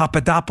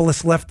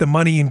 Papadopoulos left the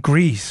money in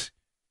Greece.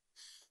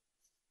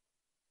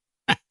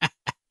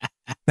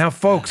 Now,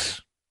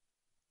 folks,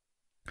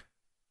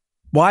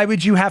 why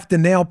would you have to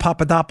nail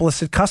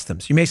Papadopoulos at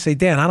customs? You may say,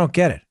 Dan, I don't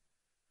get it.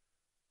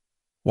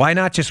 Why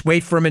not just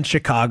wait for him in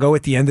Chicago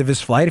at the end of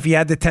his flight? If he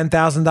had the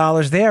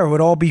 $10,000 there, it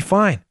would all be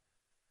fine.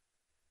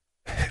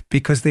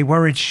 Because they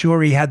weren't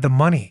sure he had the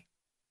money.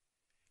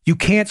 You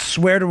can't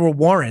swear to a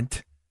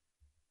warrant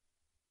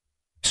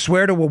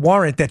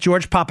that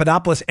George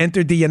Papadopoulos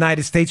entered the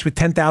United States with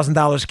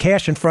 $10,000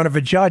 cash in front of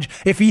a judge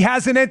if he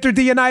hasn't entered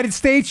the United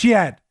States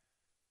yet.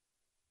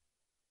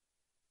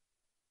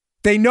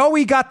 They know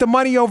he got the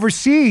money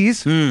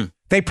overseas.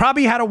 They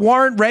probably had a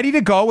warrant ready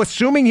to go,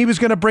 assuming he was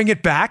going to bring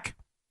it back.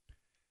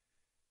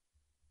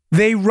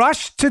 They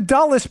rushed to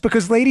Dulles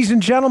because, ladies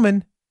and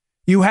gentlemen,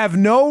 you have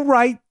no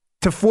right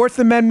to Fourth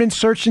Amendment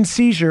search and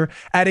seizure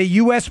at a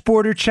U.S.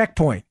 border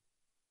checkpoint.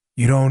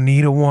 You don't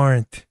need a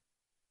warrant.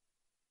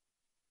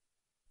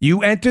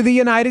 You enter the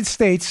United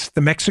States,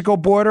 the Mexico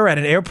border, at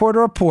an airport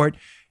or a port.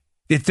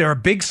 There are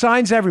big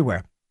signs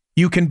everywhere.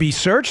 You can be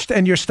searched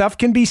and your stuff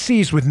can be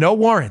seized with no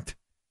warrant.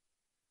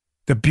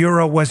 The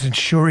Bureau wasn't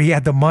sure he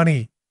had the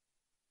money.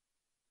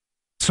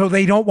 So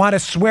they don't want to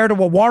swear to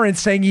a warrant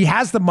saying he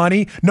has the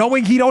money,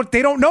 knowing they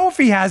don't know if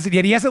he has it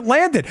yet. He hasn't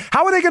landed.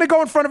 How are they going to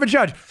go in front of a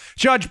judge?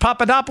 Judge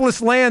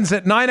Papadopoulos lands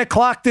at 9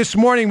 o'clock this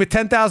morning with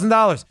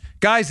 $10,000.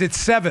 Guys, it's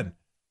 7.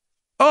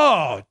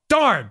 Oh,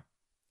 darn.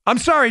 I'm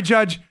sorry,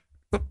 Judge.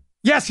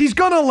 Yes, he's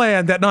going to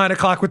land at 9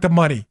 o'clock with the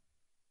money.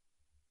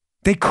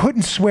 They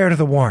couldn't swear to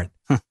the warrant,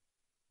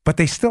 but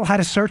they still had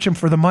to search him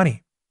for the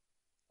money.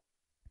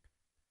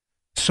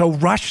 So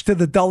rush to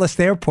the Dulles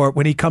airport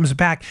when he comes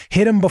back.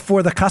 Hit him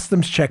before the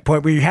customs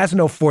checkpoint where he has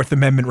no Fourth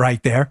Amendment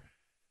right there.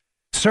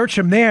 Search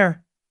him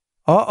there.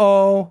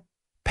 Uh-oh.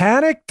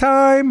 Panic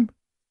time.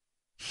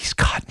 He's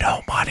got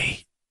no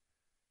money.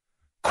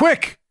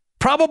 Quick.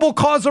 Probable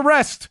cause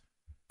arrest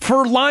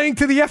for lying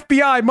to the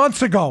FBI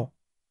months ago.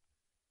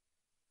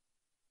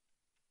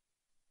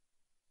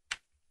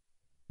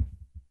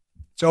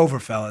 It's over,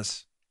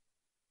 fellas.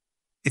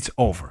 It's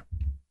over.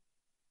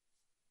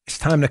 It's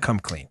time to come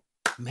clean.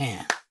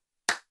 Man.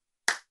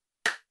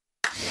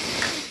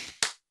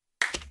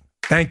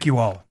 Thank you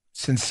all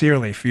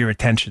sincerely for your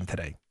attention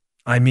today.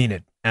 I mean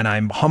it. And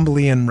I'm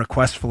humbly and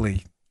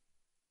requestfully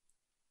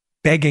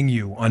begging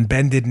you on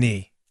bended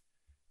knee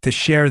to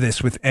share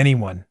this with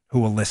anyone who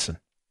will listen.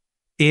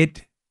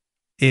 It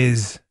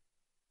is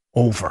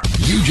over.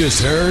 You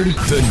just heard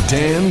the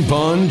Dan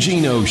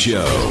Bongino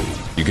Show.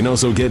 You can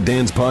also get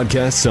Dan's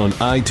podcasts on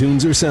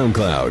iTunes or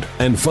SoundCloud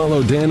and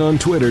follow Dan on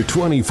Twitter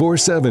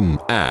 24/7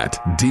 at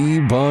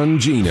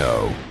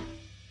DBongino.